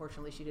she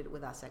did it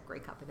with us at Grey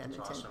Cup in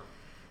Edmonton. That's awesome.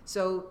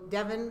 So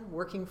Devin,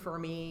 working for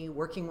me,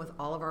 working with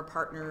all of our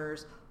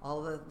partners,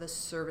 all the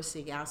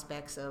servicing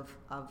aspects of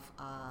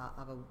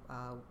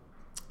a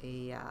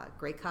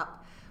Grey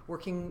Cup,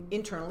 working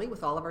internally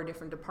with all of our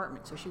different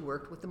departments. So she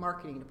worked with the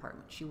marketing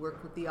department, she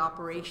worked with the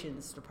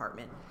operations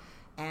department,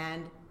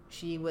 and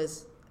she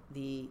was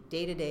the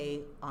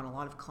day-to-day on a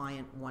lot of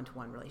client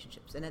one-to-one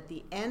relationships. And at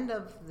the end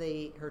of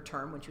her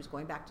term, when she was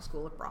going back to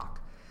school at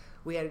Brock,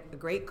 we had a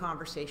great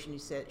conversation.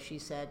 She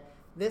said,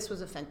 this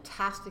was a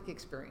fantastic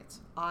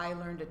experience. I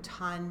learned a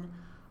ton.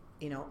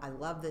 I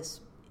love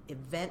this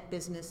event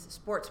business,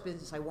 sports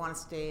business. I want to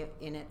stay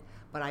in it.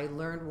 But I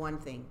learned one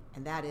thing,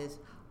 and that is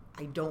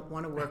I don't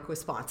want to work with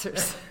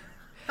sponsors.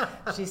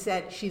 She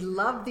said she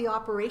loved the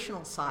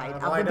operational side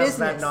of the business. Why does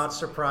that not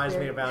surprise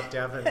me about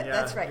Devon? Yeah,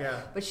 that's right.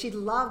 Yeah. But she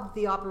loved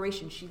the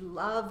operation. She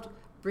loved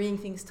bringing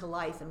things to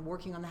life and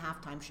working on the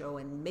halftime show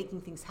and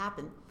making things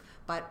happen.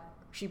 But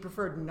she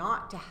preferred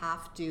not to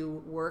have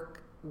to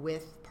work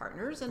with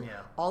partners and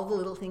all the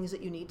little things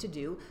that you need to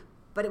do.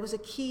 But it was a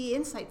key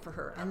insight for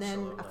her. And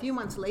then a few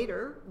months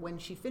later, when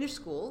she finished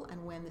school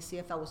and when the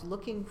CFL was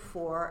looking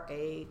for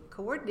a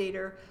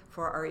coordinator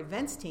for our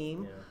events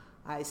team,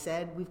 I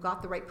said, we've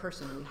got the right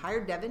person. We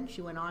hired Devon.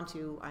 She went on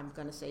to, I'm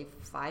going to say,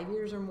 5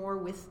 years or more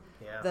with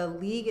the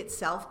league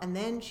itself. And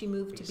then she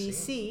moved to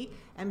BC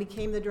and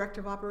became the director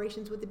of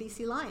operations with the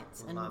BC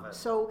Lions. Love it.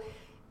 So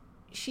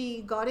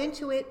she got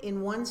into it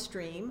in one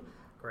stream,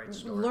 great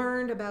story.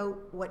 Learned about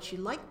what she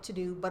liked to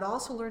do, but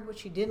also learned what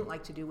she didn't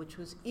like to do, which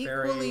was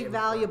equally Very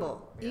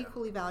valuable. Yeah.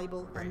 Equally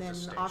valuable. Great and then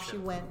off she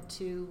distinction. went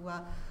to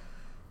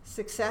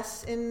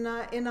success in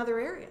other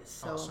areas.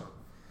 So.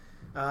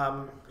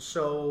 Awesome.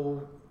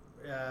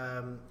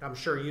 I'm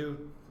sure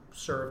you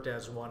served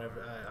as one of.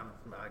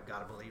 I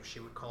gotta believe she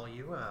would call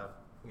you,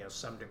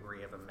 some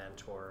degree of a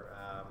mentor.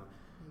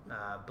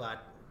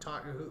 But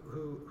talk.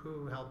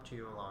 Who helped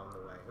you along the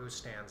way? Who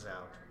stands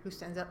out? Who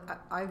stands out?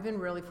 I've been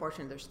really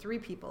fortunate. There's 3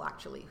 people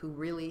actually who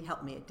really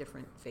helped me at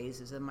different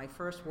phases. And my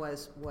first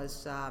was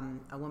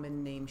a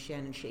woman named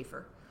Shannon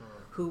Schaefer,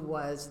 who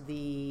was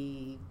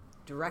the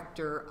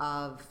director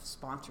of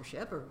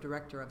sponsorship or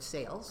director of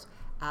sales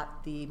at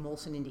the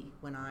Molson Indy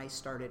when I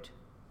started.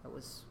 That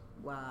was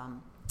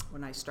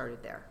when I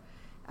started there.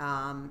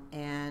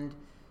 And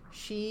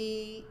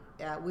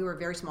we were a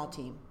very small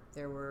team.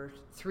 There were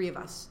 3 of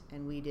us,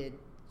 and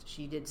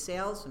she did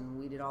sales and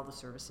we did all the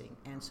servicing.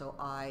 And so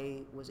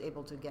I was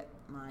able to get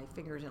my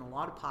fingers in a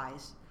lot of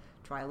pies,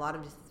 try a lot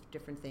of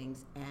different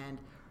things. And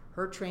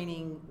her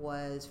training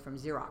was from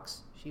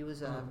Xerox. She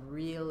was a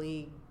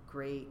really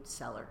great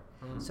seller.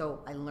 So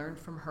I learned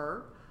from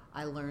her.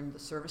 I learned the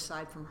service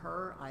side from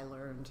her. I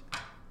learned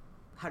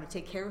how to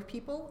take care of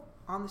people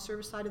on the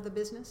service side of the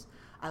business.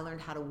 I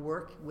learned how to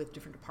work with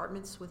different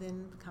departments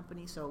within the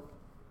company. So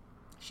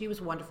she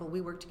was wonderful.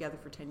 We worked together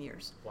for 10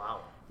 years.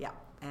 Wow. Yeah.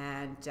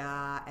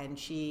 And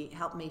she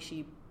helped me.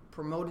 She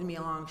promoted me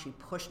along. She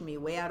pushed me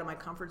way out of my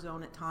comfort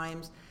zone at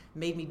times,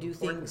 made me do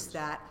things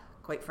that,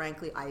 quite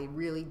frankly, I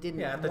really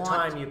didn't want to do. Yeah, at the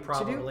time you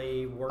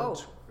probably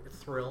weren't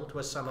thrilled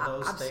with some of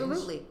those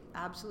things.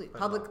 Absolutely.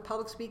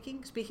 Public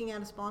speaking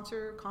at a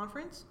sponsor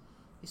conference,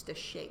 used to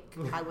shake.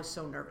 I was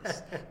so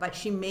nervous. But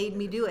she made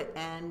me do it,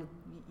 and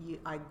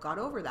I got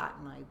over that,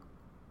 and I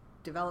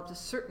developed a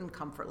certain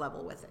comfort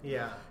level with it.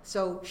 Yeah.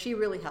 So she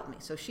really helped me.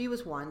 So she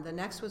was one. The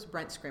next was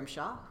Brent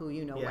Scrimshaw, who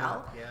you know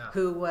well, Yeah.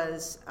 who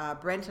was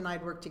Brent and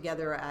I'd worked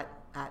together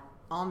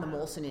on the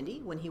Molson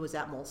Indy when he was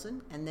at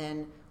Molson, and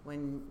then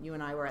when you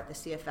and I were at the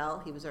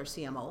CFL, he was our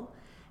CMO,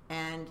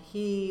 and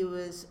he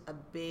was a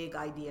big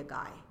idea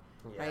guy,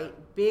 right?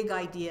 Big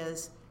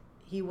ideas.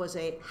 He was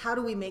how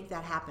do we make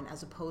that happen,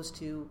 as opposed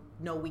to,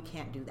 no, we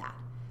can't do that.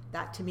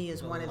 That to me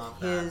is one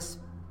of his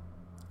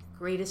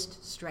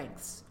greatest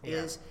strengths.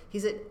 Is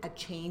he's a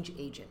change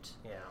agent.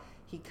 Yeah.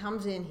 He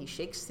comes in, he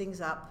shakes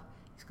things up.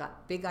 He's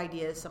got big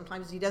ideas.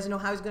 Sometimes he doesn't know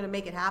how he's going to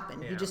make it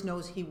happen. He just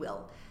knows he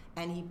will,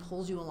 and he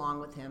pulls you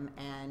along with him.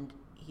 And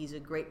he's a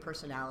great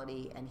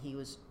personality, and he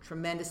was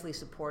tremendously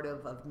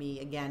supportive of me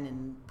again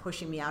and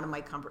pushing me out of my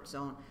comfort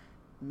zone,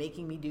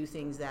 making me do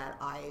things that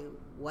I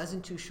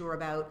wasn't too sure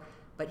about.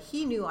 But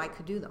he knew I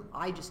could do them.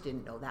 I just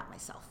didn't know that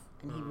myself,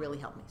 and he really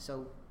helped me.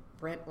 So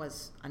Brent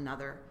was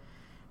another.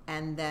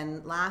 And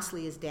then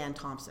lastly is Dan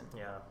Thompson.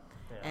 Yeah.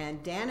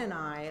 And Dan and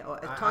I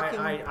talking.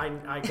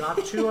 I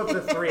got 2 of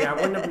the 3. I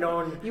wouldn't have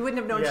known. You wouldn't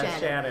have known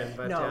Shannon,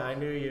 but I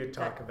knew you'd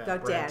talk about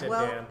Brent Dan. and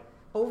well,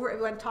 Dan.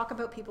 When talk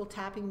about people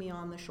tapping me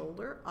on the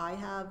shoulder, I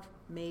have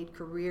made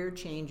career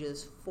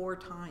changes 4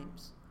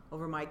 times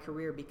over my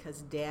career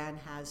because Dan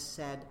has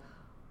said,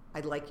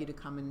 "I'd like you to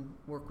come and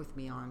work with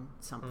me on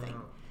something."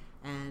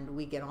 And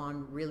we get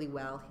on really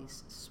well.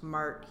 He's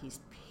smart,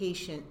 he's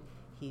patient,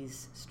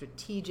 he's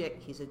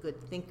strategic, he's a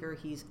good thinker,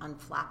 he's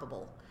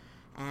unflappable.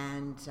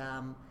 And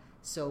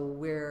so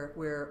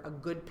we're a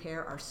good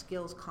pair. Our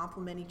skills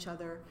complement each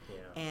other.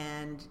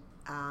 And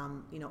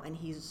and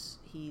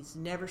he's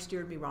never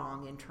steered me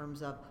wrong in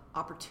terms of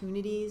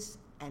opportunities,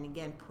 and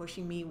again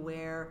pushing me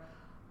where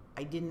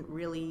I didn't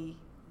really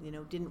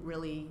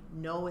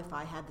know if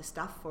I had the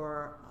stuff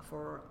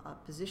for a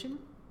position.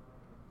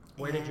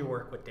 Where did you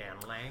work with Dan?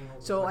 Lang?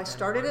 So I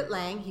started at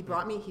Lang. He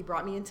brought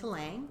me into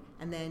Lang,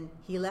 and then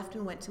he left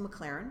and went to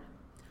McLaren.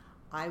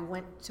 I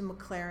went to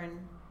McLaren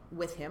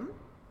with him.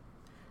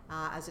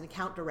 as an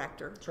account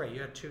director. That's right.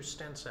 You had 2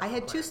 stints at I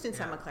had 2 McLaren. stints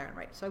Yeah. at McLaren,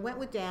 right. So I went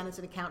with Dan as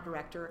an account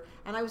director,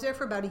 and I was there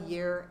for about a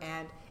year,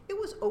 and it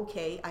was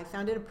okay. I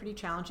found it a pretty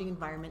challenging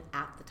environment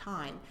at the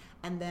time.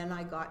 And then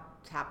I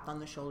got tapped on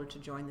the shoulder to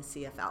join the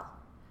CFL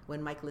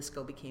when Mike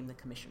Lisco became the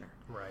commissioner.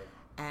 Right.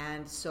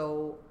 And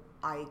so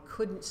I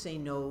couldn't say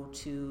no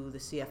to the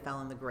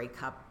CFL and the Grey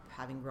Cup,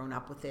 having grown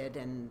up with it,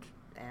 and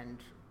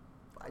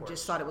I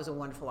just thought it was a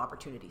wonderful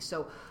opportunity.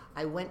 So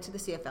I went to the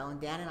CFL, and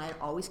Dan and I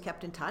always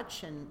kept in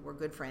touch, and we're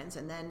good friends.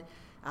 And then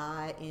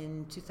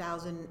in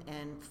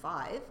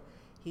 2005,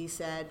 he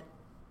said,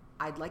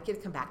 "I'd like you to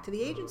come back to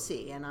the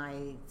agency." And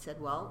I said,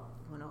 "Well,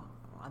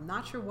 I'm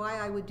not sure why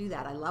I would do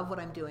that. I love what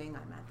I'm doing.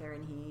 I'm out there."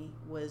 And he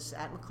was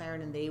at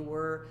McLaren, and they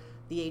were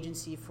the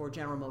agency for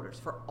General Motors,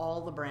 for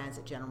all the brands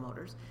at General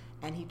Motors.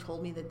 And he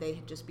told me that they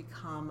had just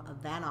become a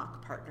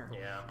VANOC partner.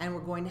 Yeah. And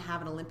we're going to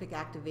have an Olympic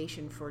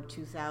activation for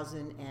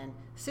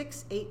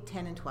 2006, 8,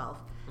 10, and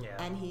 12.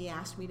 Yeah. And he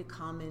asked me to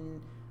come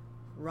and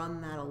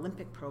run that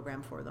Olympic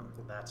program for them.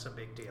 That's a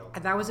big deal.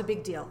 And that was a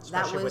big deal.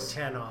 Especially that was, with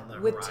 10 on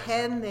the with horizon.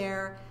 10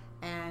 there.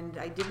 And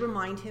I did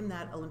remind him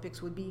that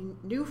Olympics would be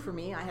new for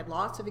me. I had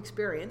lots of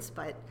experience,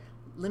 but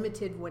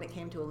limited when it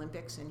came to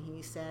Olympics. And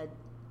he said,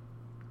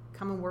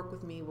 "Come and work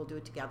with me. We'll do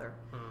it together."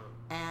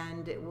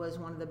 And it was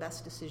one of the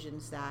best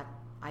decisions that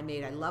I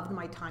made. I loved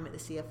my time at the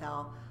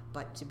CFL,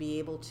 but to be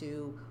able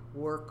to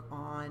work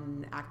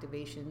on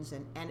activations,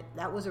 and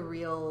that was a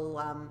real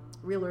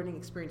learning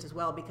experience as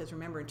well, because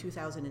remember in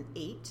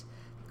 2008,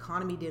 the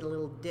economy did a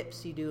little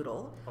dipsy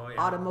doodle. Oh, yeah.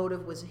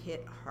 Automotive was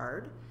hit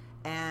hard,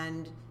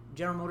 and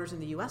General Motors in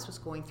the US was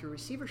going through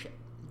receivership.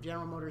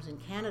 General Motors in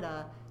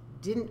Canada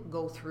didn't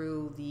go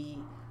through the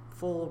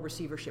full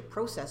receivership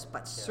process,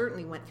 but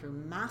certainly went through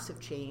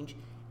massive change.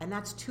 And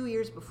that's 2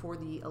 years before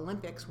the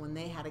Olympics, when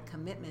they had a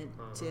commitment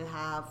to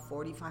have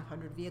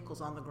 4,500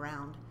 vehicles on the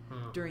ground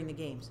during the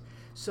games.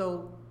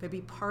 So to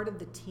be part of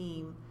the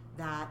team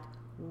that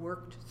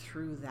worked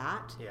through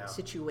that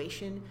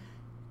situation,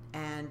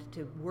 and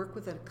to work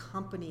with a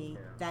company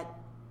that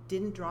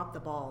didn't drop the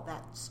ball,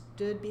 that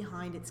stood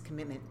behind its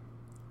commitment,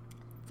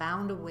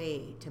 found a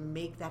way to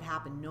make that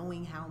happen,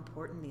 knowing how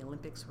important the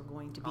Olympics were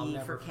going to be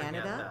for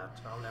Canada.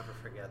 I'll never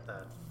forget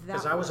that. That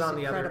Because I was on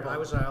the incredible.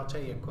 I'll tell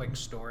you a quick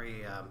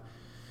story,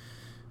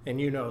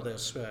 and you know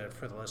this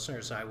for the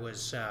listeners. I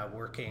was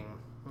working,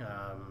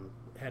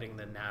 heading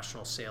the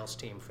national sales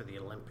team for the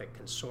Olympic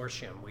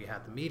Consortium. We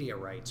had the media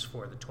rights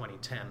for the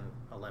 2010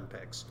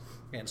 Olympics.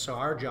 And so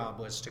our job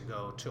was to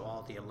go to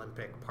all the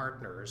Olympic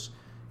partners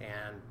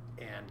and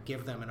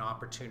give them an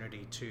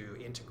opportunity to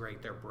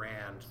integrate their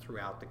brand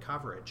throughout the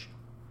coverage.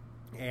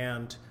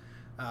 And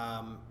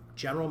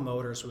General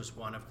Motors was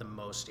one of the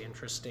most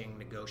interesting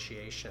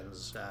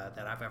negotiations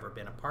that I've ever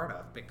been a part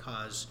of,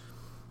 because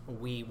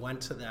we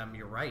went to them,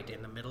 you're right,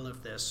 in the middle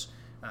of this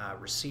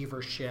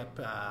receivership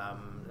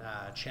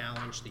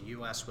challenge. The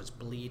U.S. was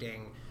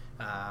bleeding.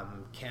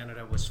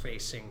 Canada was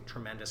facing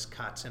tremendous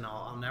cuts, and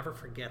I'll never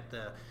forget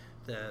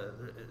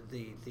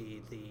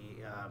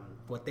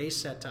what they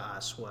said to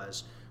us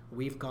was,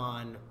 "We've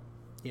gone,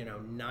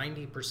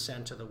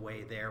 90% of the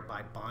way there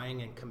by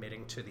buying and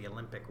committing to the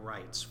Olympic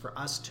rights. For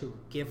us to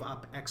give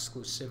up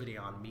exclusivity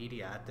on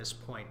media at this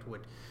point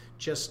would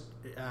just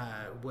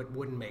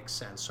wouldn't make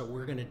sense. So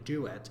we're going to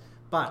do it."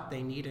 But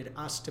they needed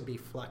us to be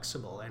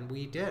flexible, and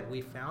we did.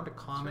 We found a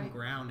common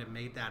ground and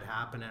made that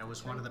happen, and it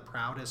was one of the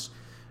proudest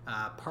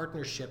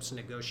partnerships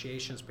and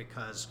negotiations,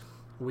 because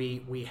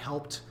we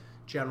helped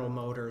General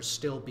Motors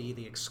still be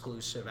the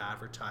exclusive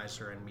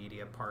advertiser and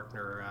media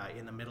partner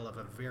in the middle of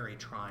a very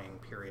trying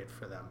period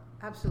for them.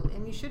 Absolutely,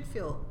 and you should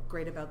feel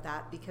great about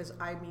that, because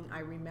I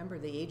remember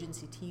the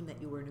agency team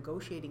that you were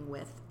negotiating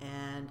with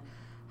and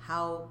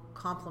how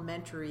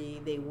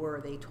complimentary they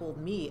were. They told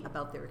me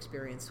about their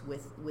experience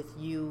with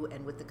you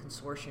and with the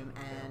consortium,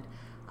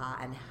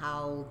 and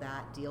how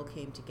that deal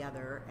came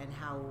together, and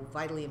how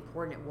vitally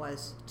important it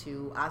was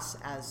to us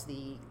as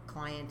the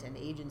client and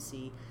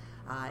agency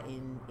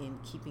in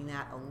keeping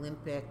that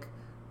Olympic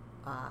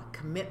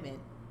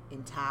commitment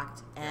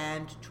intact,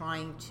 and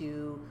trying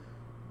to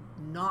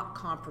not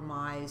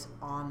compromise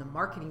on the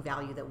marketing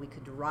value that we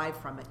could derive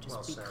from it,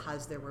 just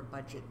because there were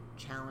budget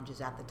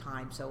challenges at the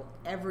time. So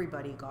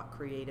everybody got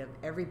creative,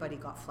 everybody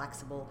got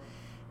flexible,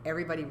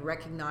 everybody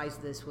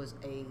recognized this was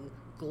a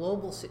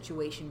global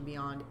situation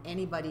beyond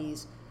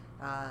anybody's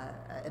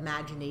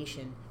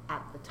imagination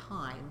at the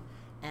time.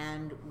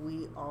 And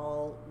we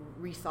all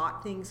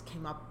rethought things,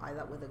 came up, I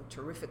thought, with a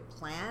terrific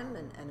plan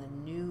and a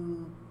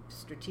new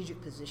strategic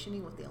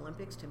positioning with the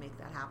Olympics to make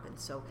that happen.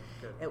 So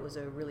it was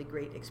a really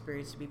great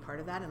experience to be part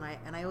of that, and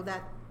I owe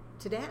that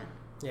to Dan.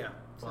 Yeah,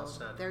 well so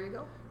said. There you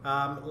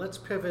go. Let's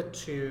pivot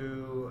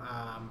to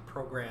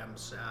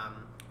programs.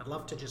 I'd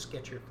love to just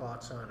get your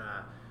thoughts on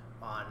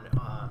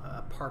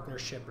a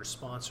partnership or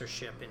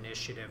sponsorship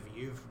initiative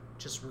you've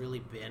just really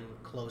been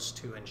close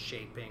to and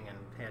shaping and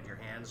had your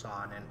hands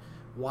on, and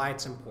why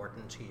it's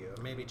important to you.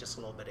 Maybe just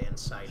a little bit of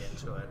insight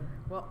into it.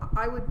 Well,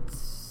 I would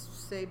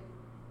say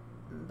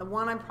the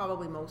one I'm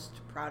probably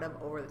most proud of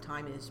over the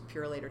time is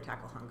Purolator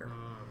Tackle Hunger.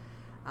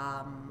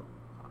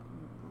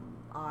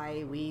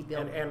 We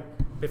built. And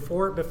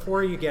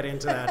before you get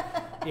into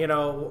that,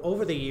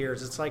 over the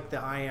years, it's like the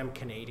I Am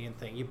Canadian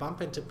thing. You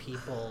bump into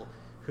people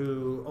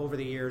who, over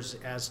the years,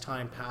 as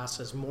time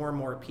passes, more and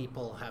more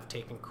people have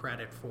taken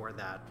credit for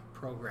that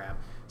program.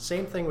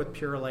 Same thing with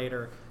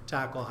Purolator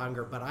Tackle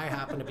Hunger, but I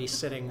happen to be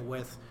sitting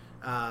with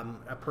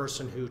a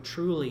person who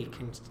truly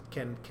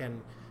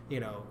can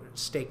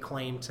stake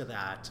claim to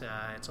that.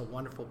 It's a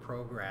wonderful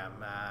program,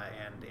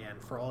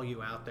 and for all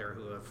you out there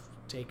who have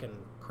taken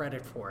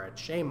credit for it,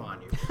 shame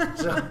on you.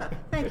 So,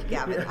 thank you,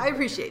 Gavin. I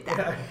appreciate that.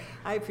 Yeah.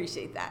 I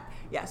appreciate that.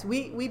 Yes,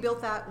 we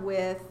built that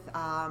with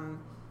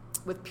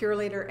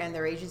Purolator and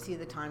their agency at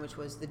the time, which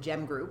was the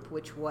GEM Group,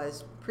 which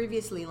was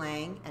previously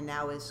Lang and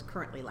now is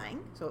currently Lang.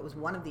 So it was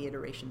one of the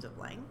iterations of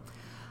Lang.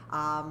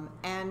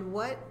 And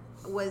what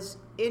was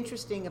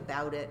interesting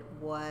about it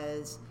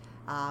was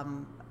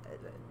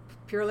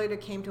Purolator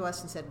came to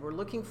us and said, we're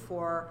looking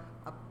for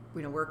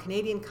we're a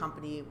Canadian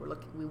company.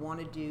 We want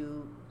to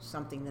do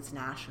something that's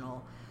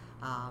national,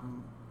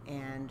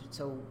 and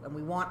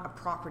we want a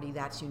property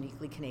that's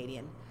uniquely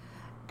Canadian.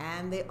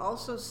 And they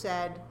also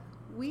said,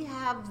 we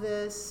have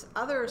this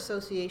other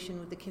association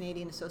with the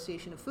Canadian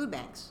Association of Food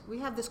Banks. We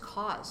have this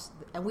cause,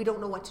 and we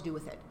don't know what to do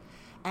with it.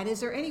 And is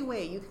there any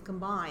way you can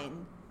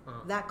combine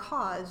that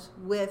cause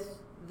with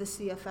the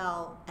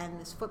CFL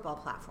and this football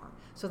platform?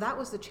 So that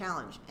was the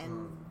challenge,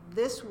 and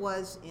this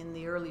was in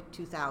the early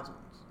 2000s.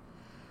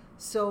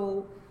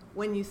 So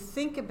when you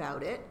think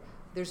about it,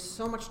 there's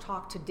so much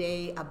talk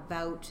today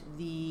about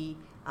the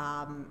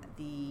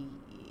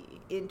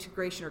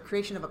integration or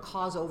creation of a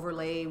cause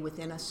overlay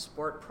within a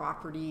sport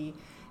property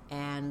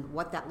and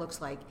what that looks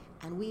like.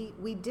 And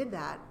we did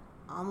that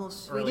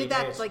Early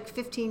days. Like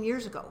 15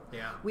 years ago.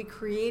 Yeah. We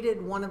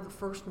created one of the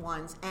first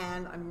ones,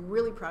 and I'm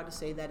really proud to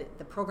say that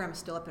the program is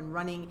still up and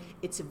running.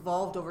 It's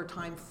evolved over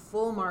time,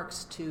 full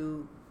marks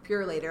to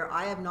Purolator.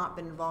 I have not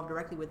been involved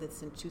directly with it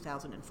since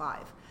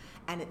 2005.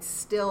 And it's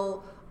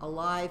still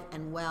alive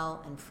and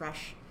well and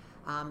fresh.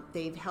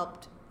 They've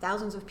helped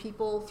thousands of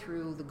people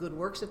through the good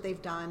works that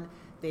they've done.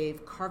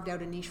 They've carved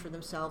out a niche for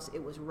themselves.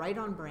 It was right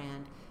on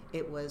brand.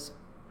 It was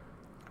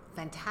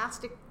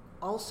fantastic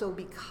also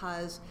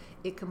because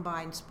it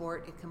combined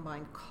sport, it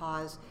combined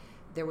cause.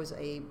 There was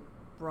a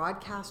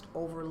broadcast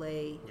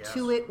overlay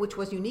to it, which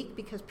was unique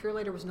because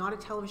Purolator was not a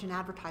television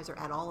advertiser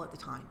at all at the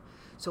time.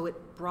 So it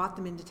brought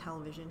them into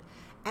television.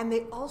 And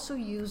they also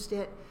used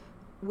it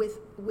with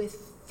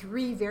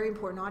three very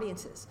important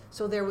audiences.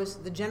 So there was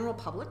the general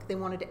public. They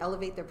wanted to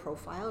elevate their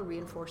profile,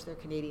 reinforce their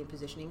Canadian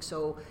positioning.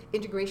 So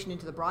integration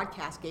into the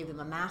broadcast gave them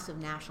a massive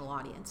national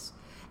audience.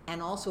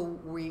 And also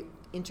we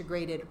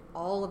integrated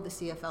all of the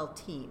CFL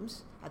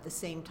teams at the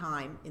same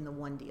time in the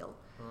one deal.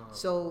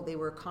 So they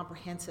were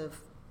comprehensive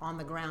on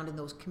the ground in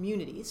those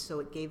communities, so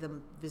it gave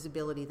them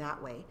visibility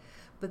that way.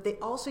 But they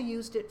also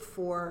used it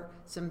for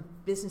some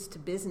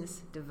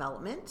business-to-business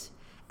development.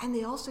 And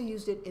they also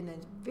used it in a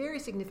very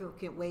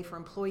significant way for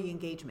employee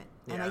engagement.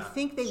 Yeah, and I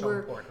think they were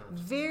important.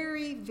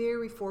 Very,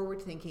 very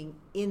forward-thinking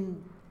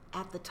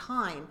at the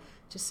time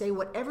to say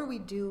whatever we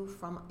do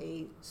from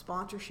a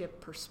sponsorship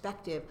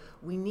perspective,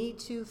 we need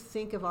to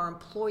think of our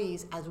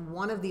employees as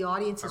one of the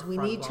audiences we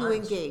need to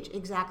engage.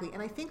 Exactly.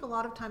 And I think a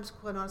lot of times,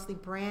 quite honestly,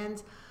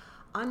 brands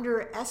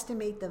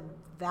underestimate the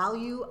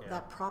value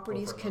that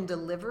properties can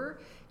deliver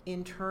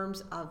in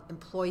terms of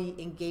employee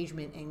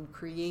engagement and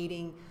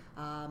creating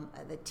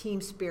the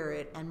team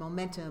spirit and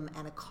momentum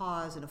and a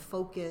cause and a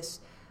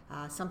focus,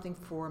 something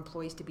for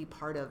employees to be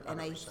part of. 100%.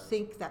 And I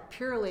think that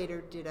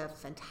Purolator did a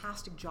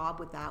fantastic job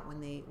with that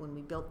when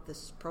we built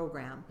this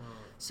program.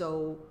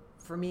 So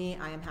for me,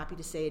 I am happy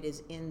to say it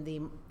is in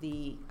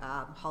the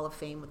Hall of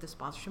Fame with the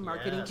Sponsorship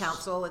Marketing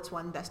Council. It's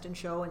won Best in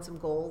Show and some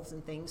golds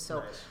and things. So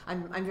nice.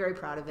 I'm very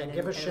proud of it. And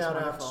give a shout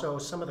out. So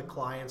some of the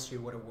clients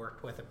you would have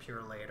worked with at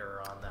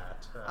Purolator on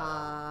that.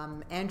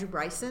 Andrew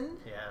Bryson.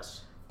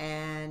 Yes.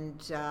 And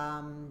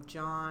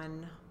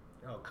John.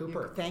 Oh,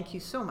 Cooper. Thank you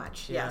so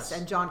much. Yes,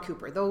 and John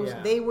Cooper.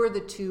 They were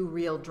the two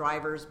real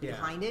drivers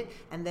behind it.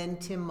 And then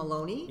Tim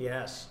Maloney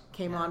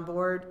came on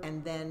board,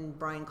 and then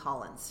Brian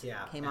Collins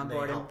came on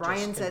board. And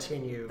Brian's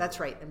that's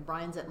right. And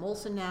Brian's at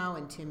Molson now,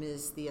 and Tim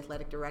is the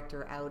athletic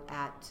director out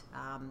at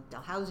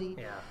Dalhousie.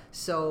 Yeah.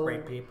 So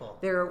great people.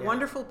 They're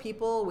wonderful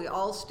people. We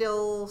all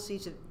still see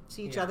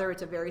each other.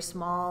 It's a very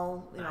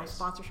small,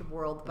 sponsorship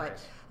world,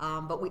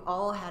 but we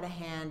all had a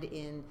hand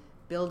in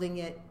building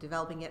it,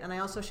 developing it. And I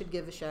also should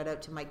give a shout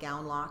out to Mike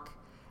Gowanlock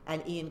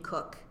and Ian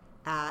Cook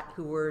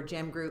who were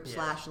GEM Group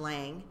 /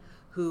 Lang,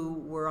 who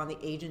were on the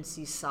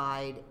agency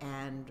side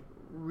and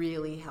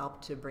really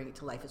helped to bring it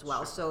to life as well.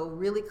 Sure. So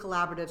really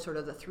collaborative, sort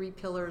of the three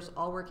pillars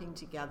all working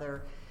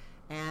together.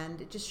 And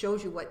it just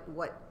shows you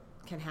what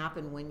can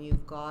happen when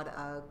you've got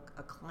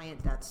a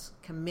client that's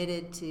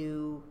committed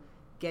to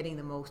getting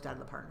the most out of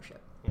the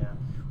partnership. Yeah,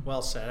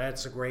 well said.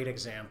 That's a great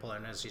example.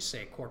 And as you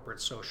say, corporate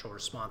social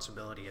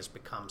responsibility has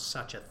become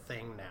such a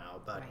thing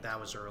now, but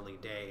that was early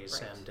days.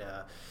 Right.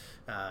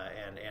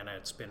 And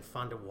it's been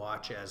fun to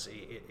watch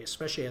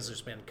especially as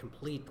there's been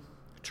complete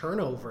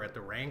turnover at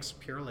the ranks,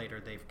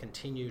 Purolator, they've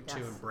continued to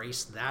Yes.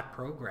 embrace that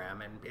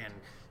program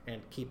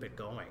and keep it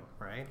going,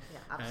 right? Yeah,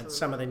 absolutely. And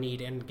some of the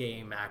neat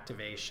in-game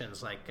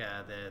activations, like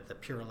the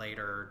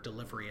Purolator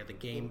delivery of the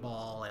game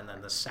ball, and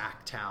then the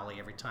sack tally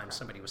every time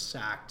somebody was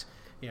sacked.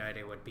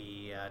 It would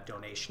be a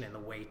donation in the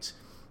weight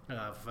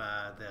of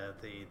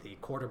the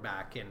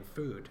quarterback in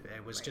food.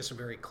 It was just a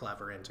very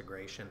clever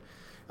integration.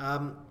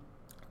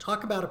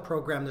 Talk about a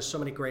program. There's so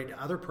many great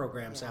other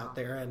programs out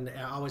there, and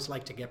I always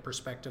like to get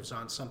perspectives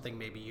on something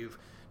maybe you've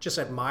just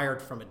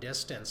admired from a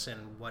distance,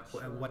 and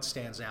what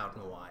stands out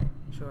and why.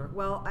 Sure.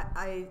 Well,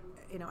 I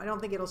don't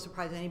think it'll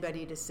surprise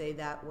anybody to say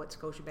that what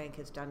Scotiabank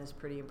has done is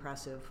pretty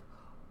impressive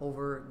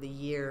over the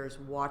years,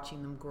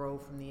 watching them grow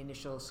from the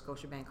initial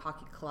Scotiabank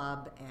Hockey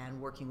Club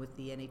and working with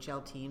the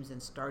NHL teams and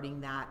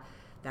starting that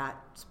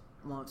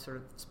sort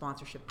of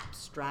sponsorship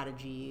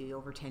strategy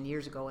over 10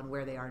 years ago and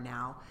where they are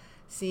now.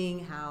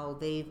 Seeing how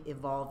they've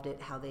evolved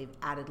it, how they've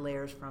added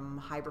layers from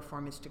high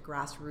performance to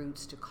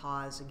grassroots to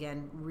cause,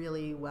 again,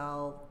 really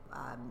well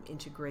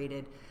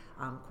integrated.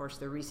 Of course,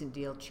 the recent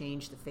deal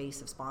changed the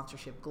face of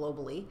sponsorship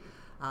globally.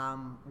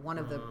 One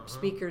of the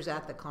speakers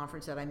at the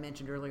conference that I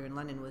mentioned earlier in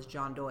London was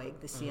John Doig,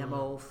 the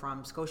CMO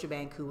from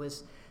Scotiabank, who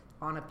was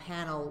on a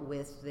panel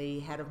with the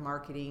head of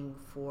marketing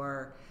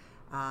for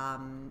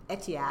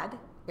Etihad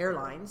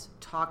Airlines,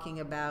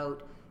 talking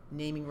about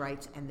naming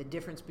rights and the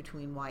difference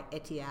between why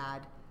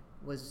Etihad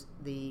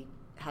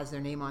has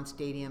their name on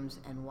stadiums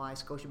and why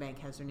Scotiabank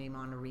has their name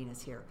on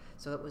arenas here.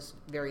 So it was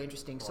very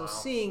interesting. Wow. So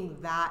seeing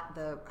that,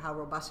 how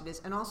robust it is,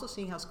 and also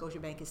seeing how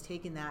Scotiabank has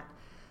taken that,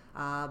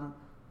 how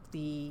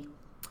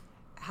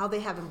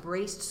they have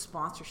embraced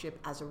sponsorship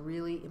as a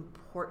really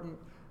important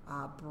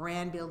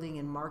brand building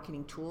and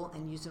marketing tool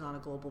and used it on a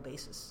global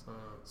basis.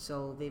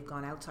 So they've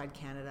gone outside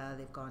Canada,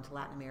 they've gone to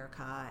Latin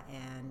America,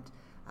 and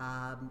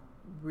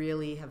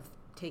really have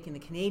taken the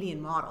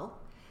Canadian model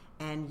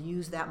and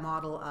use that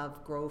model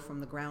of grow from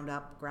the ground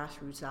up,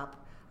 grassroots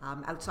up,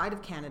 outside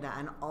of Canada,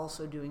 and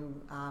also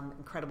doing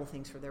incredible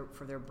things for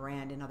their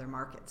brand in other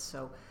markets.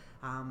 So,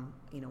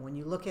 when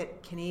you look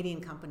at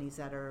Canadian companies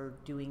that are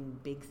doing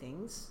big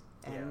things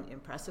and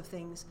impressive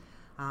things,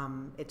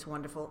 it's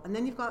wonderful. And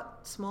then you've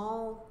got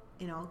smaller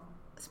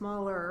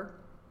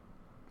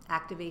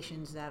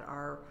activations that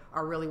are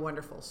really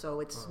wonderful.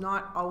 So it's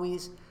not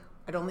always.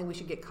 I don't think we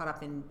should get caught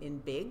up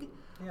in big.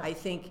 Yeah. I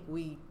think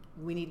we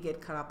need to get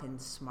caught up in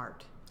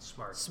smart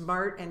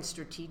and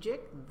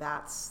strategic.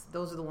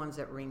 Those are the ones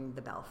that ring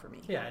the bell for me.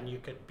 Yeah, and you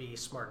could be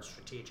smart and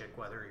strategic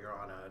whether you're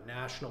on a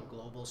national,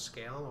 global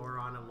scale or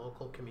on a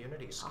local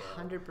community scale.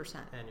 100%.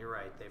 And you're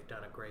right; they've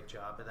done a great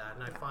job of that.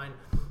 And I find,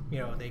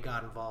 they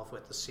got involved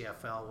with the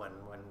CFL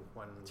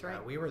when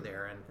we were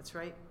there, and that's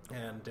right.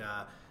 And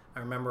I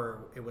remember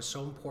it was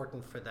so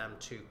important for them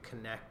to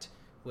connect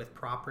with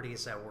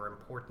properties that were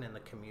important in the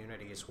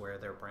communities where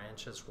their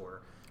branches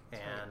were.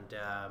 And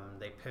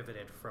they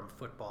pivoted from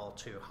football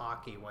to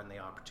hockey when the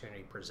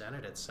opportunity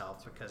presented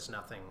itself, because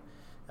nothing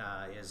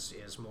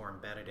is more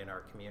embedded in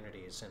our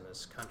communities in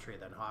this country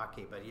than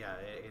hockey. But yeah,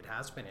 it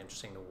has been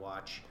interesting to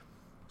watch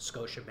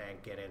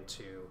Scotiabank get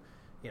into,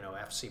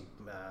 FC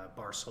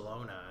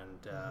Barcelona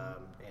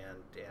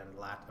and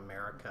Latin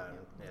America and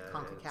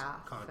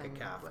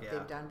CONCACAF, what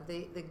they've done.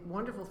 The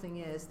wonderful thing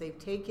is they've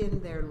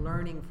taken their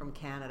learning from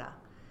Canada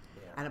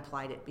and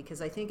applied it,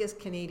 because I think as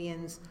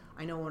Canadians,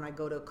 I know when I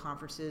go to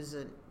conferences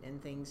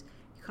and things,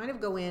 you kind of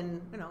go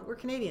in, we're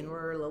Canadian,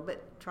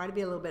 try to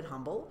be a little bit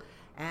humble,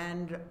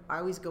 and I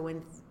always go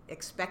in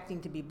expecting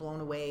to be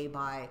blown away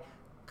by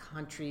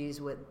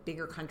countries with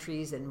bigger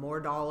countries and more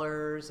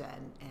dollars,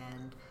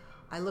 and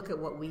I look at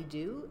what we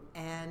do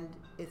and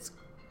it's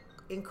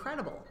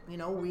incredible. We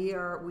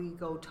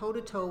go toe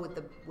to toe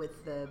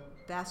with the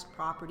best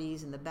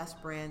properties and the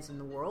best brands in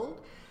the world.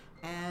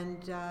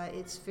 And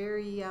it's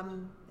very,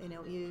 you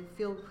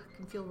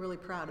can feel really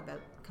proud about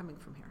coming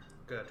from here.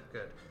 Good.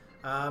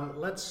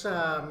 Let's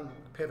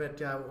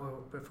pivot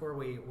before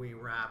we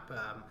wrap.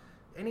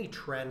 Any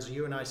trends?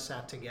 You and I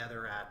sat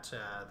together at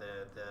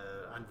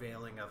the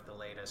unveiling of the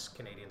latest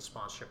Canadian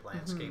sponsorship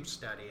landscape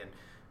study, and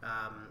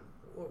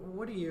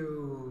what are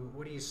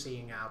you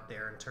seeing out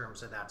there in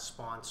terms of that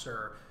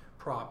sponsor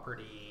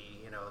property?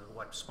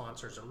 What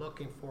sponsors are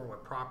looking for,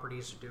 what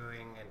properties are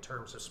doing in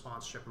terms of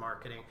sponsorship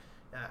marketing.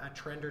 A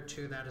trend or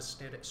two that has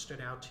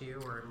stood out to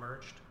you or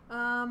emerged?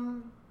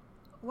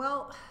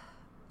 Well,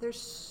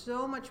 there's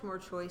so much more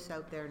choice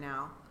out there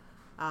now.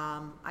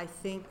 I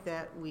think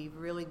that we've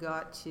really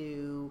got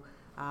to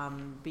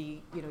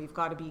you've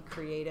got to be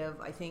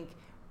creative. I think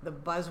the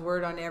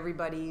buzzword on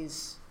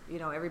everybody's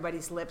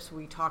lips,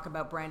 we talk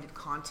about branded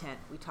content.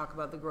 We talk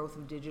about the growth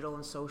of digital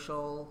and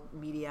social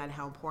media and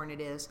how important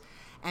it is.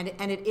 And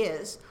it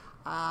is.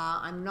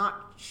 I'm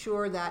not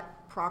sure that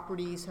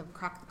properties have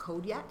cracked the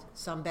code yet,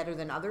 some better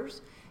than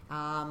others.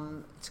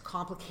 It's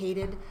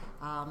complicated.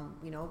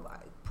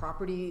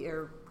 Property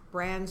or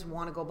brands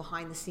want to go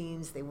behind the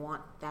scenes. They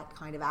want that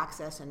kind of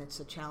access, and it's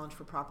a challenge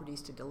for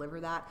properties to deliver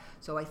that.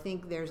 So I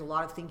think there's a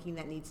lot of thinking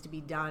that needs to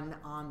be done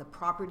on the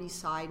property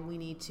side. We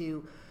need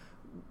to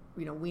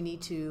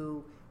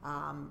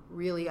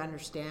really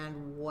understand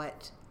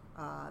what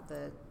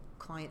the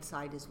client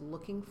side is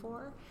looking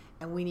for,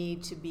 and we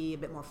need to be a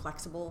bit more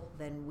flexible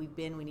than we've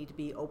been. We need to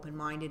be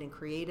open-minded and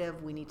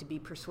creative. We need to be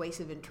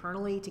persuasive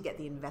internally to get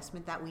the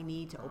investment that we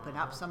need to open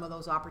up some of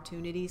those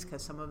opportunities,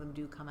 because some of them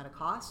do come at a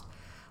cost,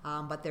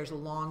 but there's a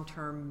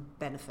long-term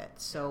benefit.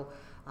 So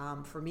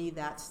for me,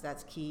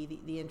 that's key.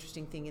 The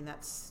interesting thing in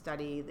that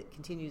study that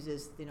continues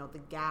is,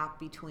 the gap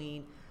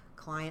between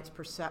client's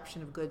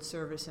perception of good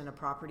service and a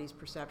property's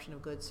perception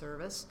of good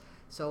service.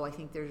 So I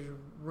think there's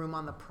room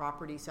on the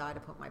property side. I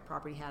put my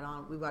property hat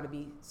on. We've got to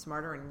be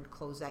smarter and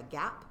close that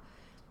gap.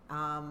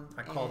 I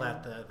call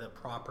that the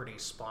property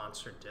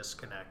sponsor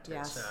disconnect.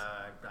 Yes. It's,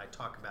 I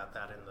talk about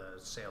that in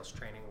the sales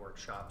training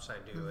workshops I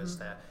do, is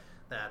that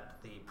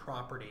the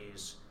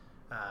properties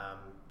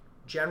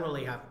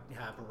generally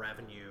have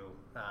revenue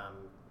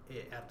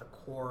at the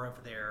core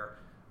of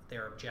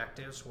their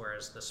objectives,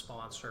 whereas the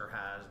sponsor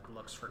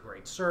looks for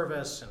great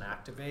service and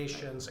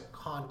activations and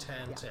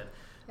content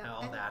and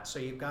all that. So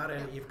you've got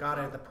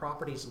to the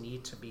properties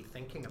need to be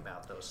thinking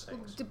about those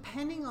things.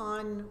 Depending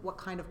on what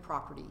kind of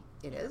property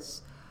it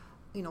is.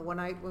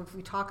 When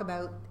we talk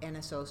about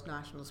NSOs,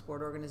 National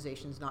Sport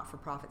Organizations,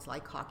 not-for-profits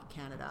like Hockey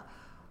Canada,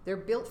 they're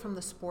built from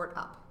the sport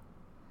up.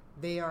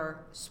 They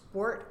are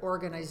sport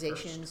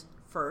organizations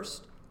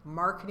first,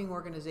 marketing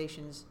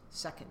organizations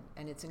second,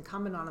 and it's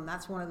incumbent on them.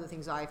 That's one of the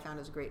things I found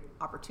as a great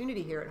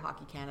opportunity here at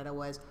Hockey Canada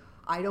was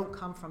I don't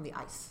come from the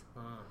ice.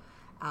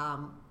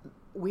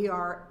 We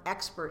are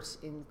experts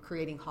in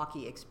creating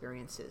hockey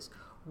experiences.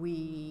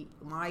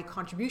 My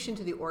contribution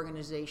to the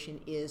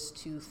organization is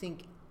to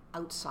think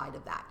outside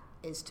of that,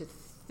 is to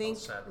think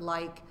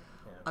like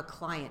a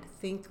client,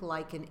 think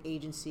like an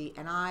agency,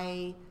 and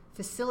I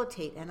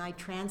facilitate and I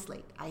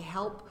translate. I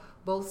help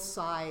both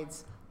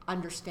sides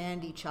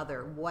understand each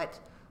other,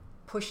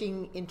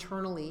 pushing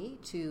internally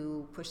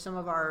to push some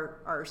of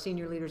our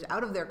senior leaders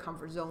out of their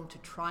comfort zone to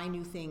try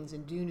new things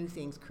and do new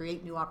things,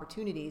 create new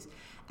opportunities,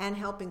 and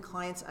helping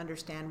clients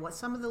understand what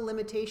some of the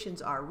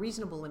limitations are,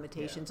 reasonable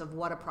limitations of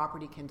what a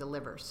property can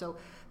deliver. So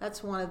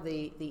that's one of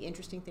the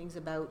interesting things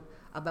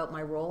about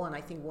my role, and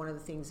I think one of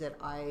the things that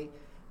I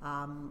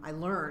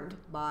learned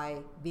by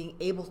being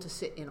able to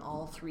sit in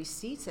all three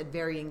seats at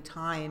varying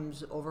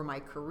times over my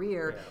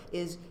career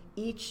is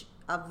each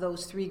of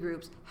those three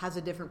groups has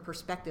a different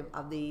perspective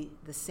of the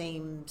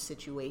same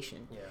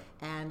situation.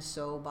 And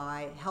so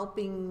by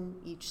helping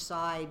each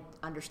side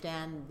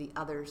understand the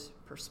other's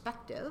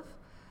perspective,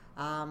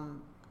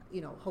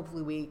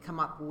 hopefully we come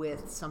up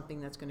with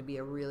something that's going to be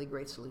a really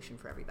great solution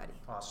for everybody.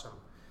 Awesome.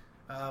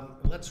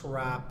 Let's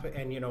wrap,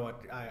 and you know what?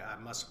 I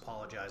must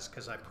apologize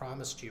because I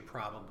promised you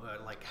probably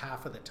like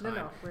half of the time.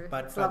 No,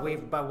 but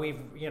we've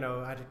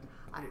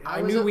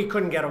I knew we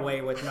couldn't get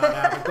away with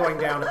not going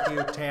down a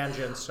few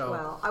tangents. So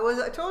well,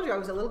 I told you I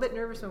was a little bit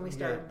nervous when we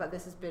started, but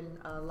this has been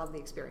a lovely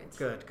experience.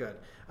 Good.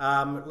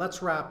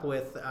 Let's wrap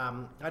with.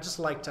 I just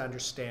like to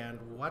understand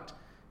what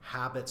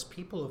habits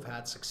people who've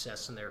had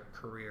success in their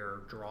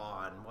career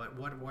draw on.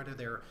 What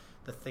are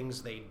the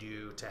things they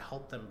do to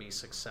help them be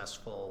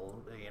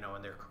successful,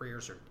 in their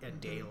careers or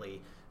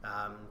daily.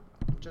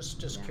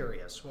 Just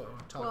curious.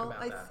 Talk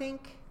about that.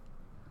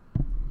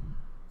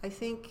 I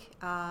think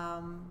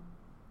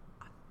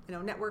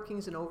networking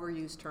is an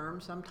overused term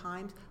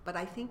sometimes, but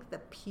I think the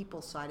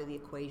people side of the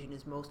equation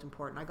is most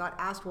important. I got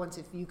asked once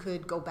if you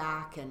could go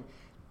back and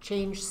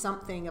change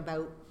something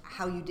about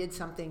how you did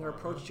something or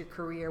approached your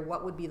career,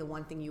 what would be the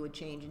one thing you would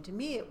change? And to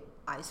me,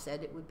 I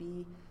said it would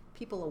be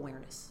people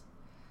awareness.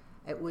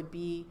 It would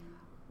be,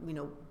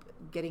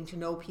 getting to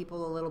know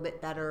people a little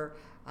bit better,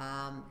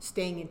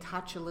 staying in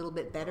touch a little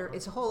bit better.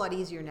 It's a whole lot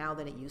easier now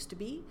than it used to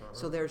be,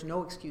 so there's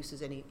no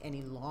excuses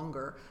any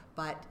longer.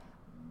 But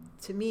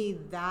to me,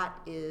 that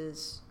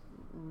is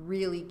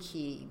really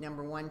key.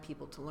 Number one,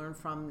 people to learn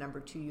from. Number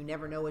two, you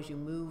never know as you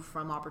move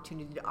from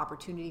opportunity to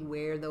opportunity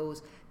where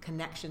those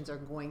connections are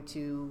going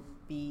to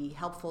be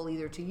helpful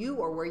either to you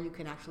or where you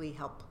can actually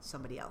help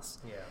somebody else.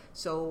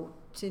 So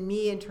to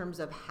me, in terms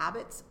of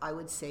habits, I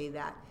would say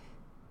that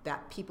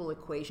people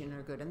equation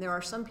are good. And there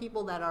are some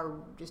people that are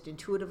just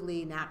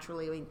intuitively,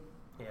 naturally,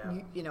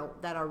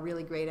 that are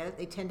really great at it.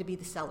 They tend to be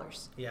the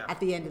sellers at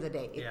the end of the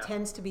day. It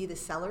tends to be the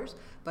sellers,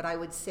 but I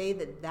would say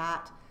that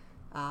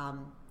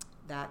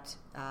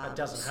it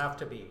doesn't have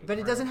to be. But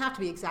it doesn't have to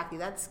be, exactly.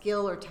 That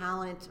skill or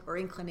talent or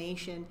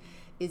inclination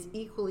is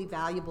equally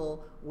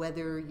valuable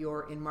whether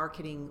you're in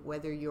marketing,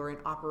 whether you're in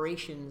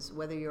operations,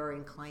 whether you're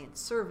in client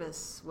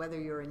service, whether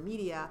you're in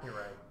media. You're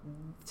right.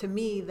 To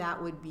me,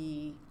 that would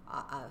be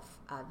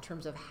in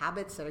terms of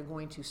habits that are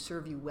going to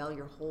serve you well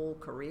your whole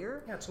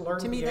career. Yeah, it's a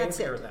learned behavior. That's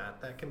it.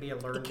 That can be a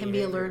learned behavior. It can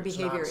be a learned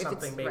behavior. It's not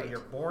something maybe you're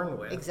born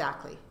with.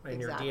 Exactly. In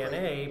your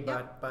DNA,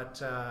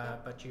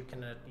 but you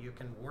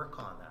can work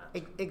on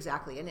that.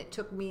 Exactly. And it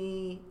took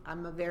me.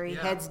 I'm a very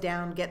heads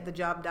down, get the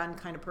job done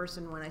kind of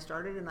person when I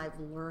started, and I've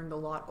learned a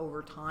lot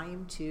over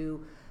time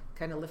to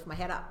kind of lift my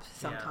head up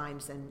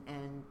sometimes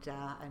and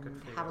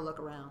have a look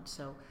around.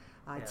 So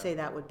I'd say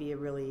that would be a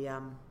really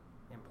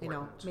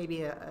important.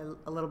 maybe a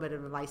little bit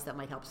of advice that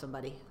might help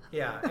somebody.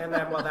 Yeah, and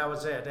then, well, that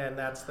was it. And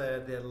that's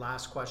the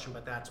last question,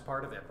 but that's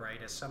part of it,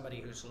 right? As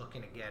somebody who's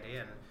looking to get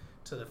in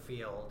to the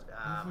field,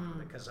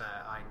 because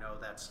I know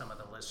that some of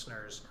the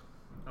listeners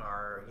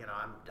are,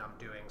 I'm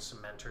doing some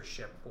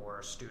mentorship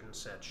for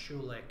students at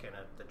Schulich and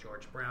at the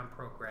George Brown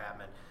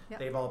program, and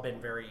they've all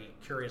been very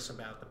curious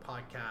about the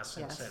podcast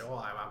and said, oh,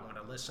 I want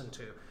to listen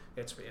to,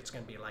 it's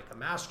going to be like a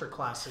master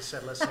class, they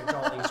said, listening to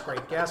all these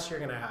great guests you're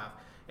going to have.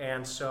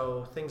 And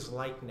so things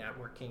like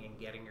networking and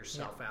getting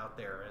yourself out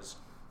there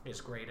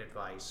is great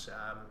advice.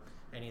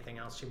 Anything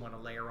else you want to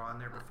layer on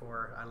there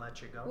before I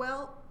let you go?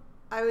 Well,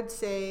 I would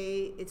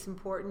say it's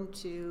important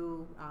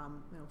to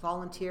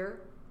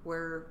volunteer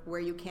where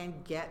you can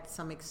get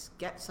some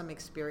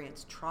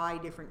experience, try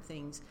different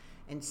things,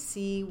 and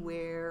see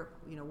where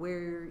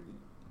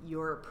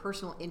your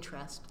personal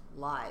interest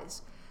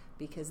lies.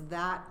 Because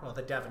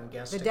the Devon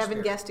Guest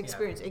Devon Guest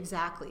experience,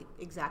 exactly,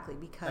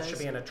 because that should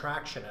be an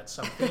attraction at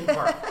some theme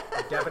park.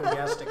 The Devon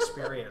Guest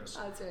experience.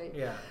 That's right.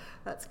 Yeah,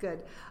 that's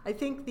good. I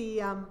think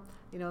the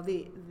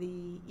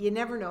you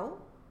never know.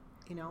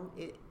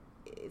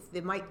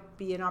 There might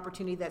be an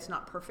opportunity that's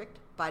not perfect,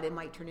 but it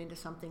might turn into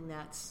something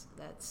that's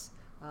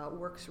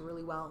works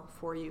really well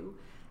for you,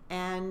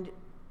 and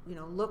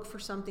look for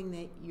something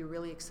that you're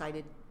really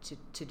excited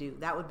to do.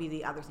 That would be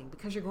the other thing,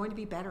 because you're going to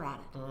be better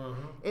at it.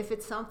 Mm-hmm. If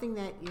it's something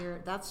that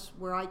that's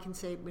where I can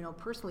say,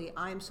 personally,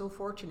 I am so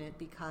fortunate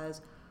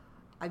because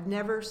I've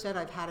never said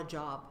I've had a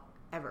job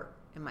ever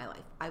in my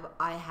life.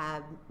 I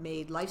have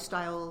made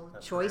lifestyle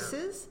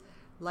choices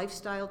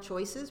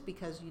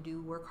because you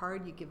do work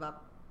hard, you give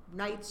up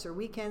nights or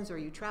weekends, or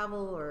you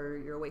travel, or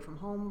you're away from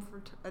home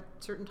at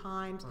certain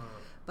times,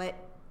 but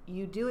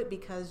you do it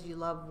because you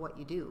love what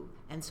you do,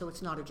 and so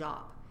it's not a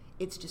job.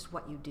 It's just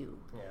what you do,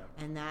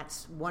 and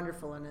that's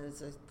wonderful. And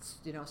as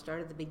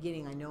started at the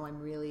beginning, I know I'm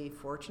really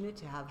fortunate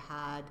to have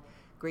had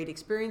great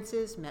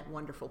experiences, met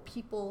wonderful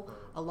people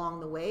along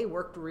the way,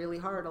 worked really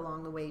hard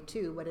along the way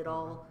too. But it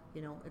all,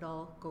 it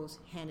all goes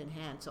hand in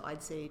hand. So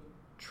I'd say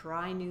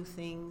try new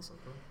things.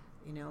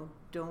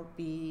 Don't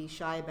be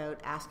shy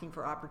about asking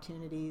for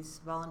opportunities.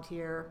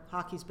 Volunteer.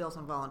 Hockey's built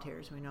on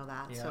volunteers. We know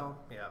that.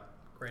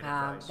 Great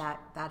advice.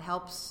 That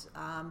helps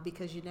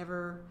because you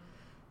never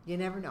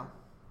know.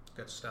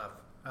 Good stuff.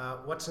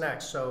 What's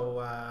next?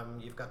 So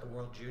you've got the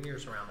World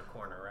Juniors around the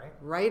corner, right?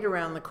 Right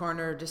around the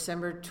corner,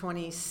 December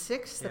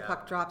 26th. The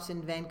puck drops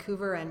in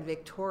Vancouver and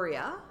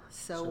Victoria.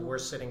 So we're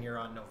sitting here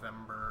on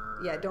November.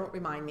 Yeah, don't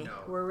remind me. No.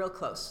 We're real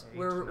close.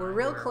 We're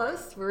real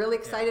close. We're really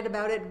excited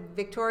about it.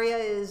 Victoria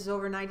is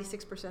over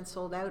 96%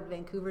 sold out.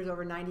 Vancouver's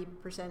over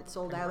 90%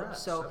 sold out.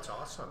 So that's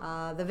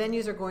awesome. The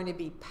venues are going to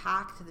be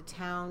packed. The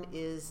town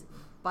is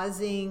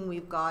buzzing.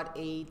 We've got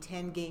a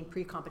 10-game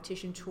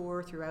pre-competition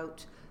tour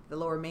throughout the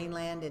Lower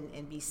Mainland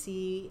and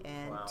BC,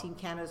 and Team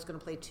Canada is going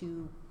to play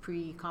 2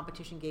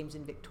 pre-competition games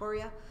in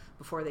Victoria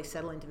before they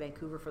settle into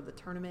Vancouver for the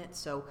tournament.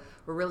 So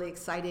we're really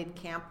excited.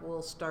 Camp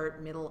will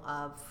start middle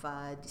of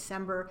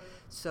December.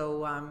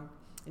 So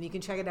and you can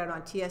check it out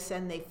on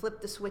TSN. They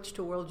flipped the switch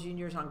to World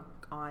Juniors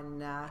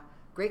on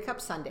Grey Cup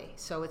Sunday.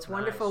 So it's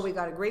wonderful. We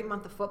got a great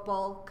month of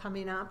football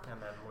coming up,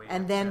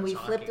 and then we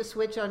flipped the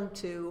switch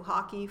onto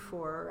hockey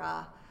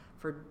for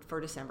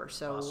December.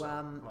 So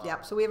awesome.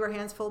 so we have our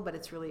hands full, but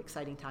it's really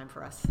exciting time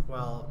for us.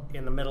 Well,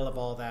 in the middle of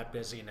all that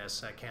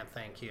busyness, I can't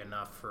thank you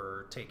enough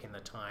for taking the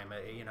time.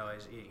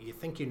 You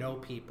think you know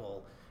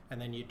people, and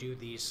then you do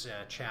these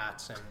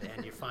chats,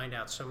 and you find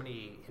out so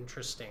many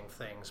interesting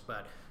things,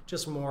 but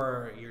just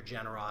more your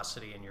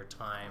generosity and your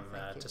time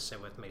to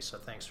sit with me. So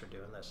thanks for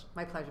doing this.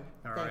 My pleasure.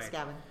 All thanks, right.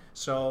 Gavin.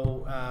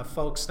 So,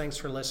 folks, thanks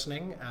for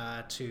listening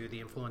to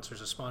the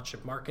Influencers of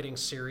Sponsorship Marketing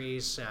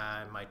series.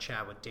 My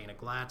chat with Dana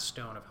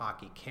Gladstone of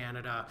Hockey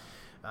Canada.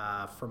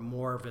 For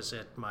more,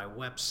 visit my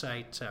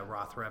website,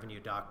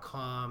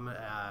 rothrevenue.com,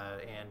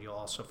 and you'll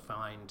also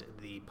find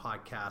the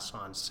podcast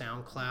on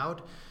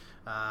SoundCloud.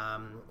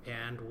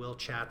 And we'll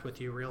chat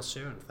with you real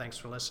soon. Thanks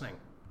for listening.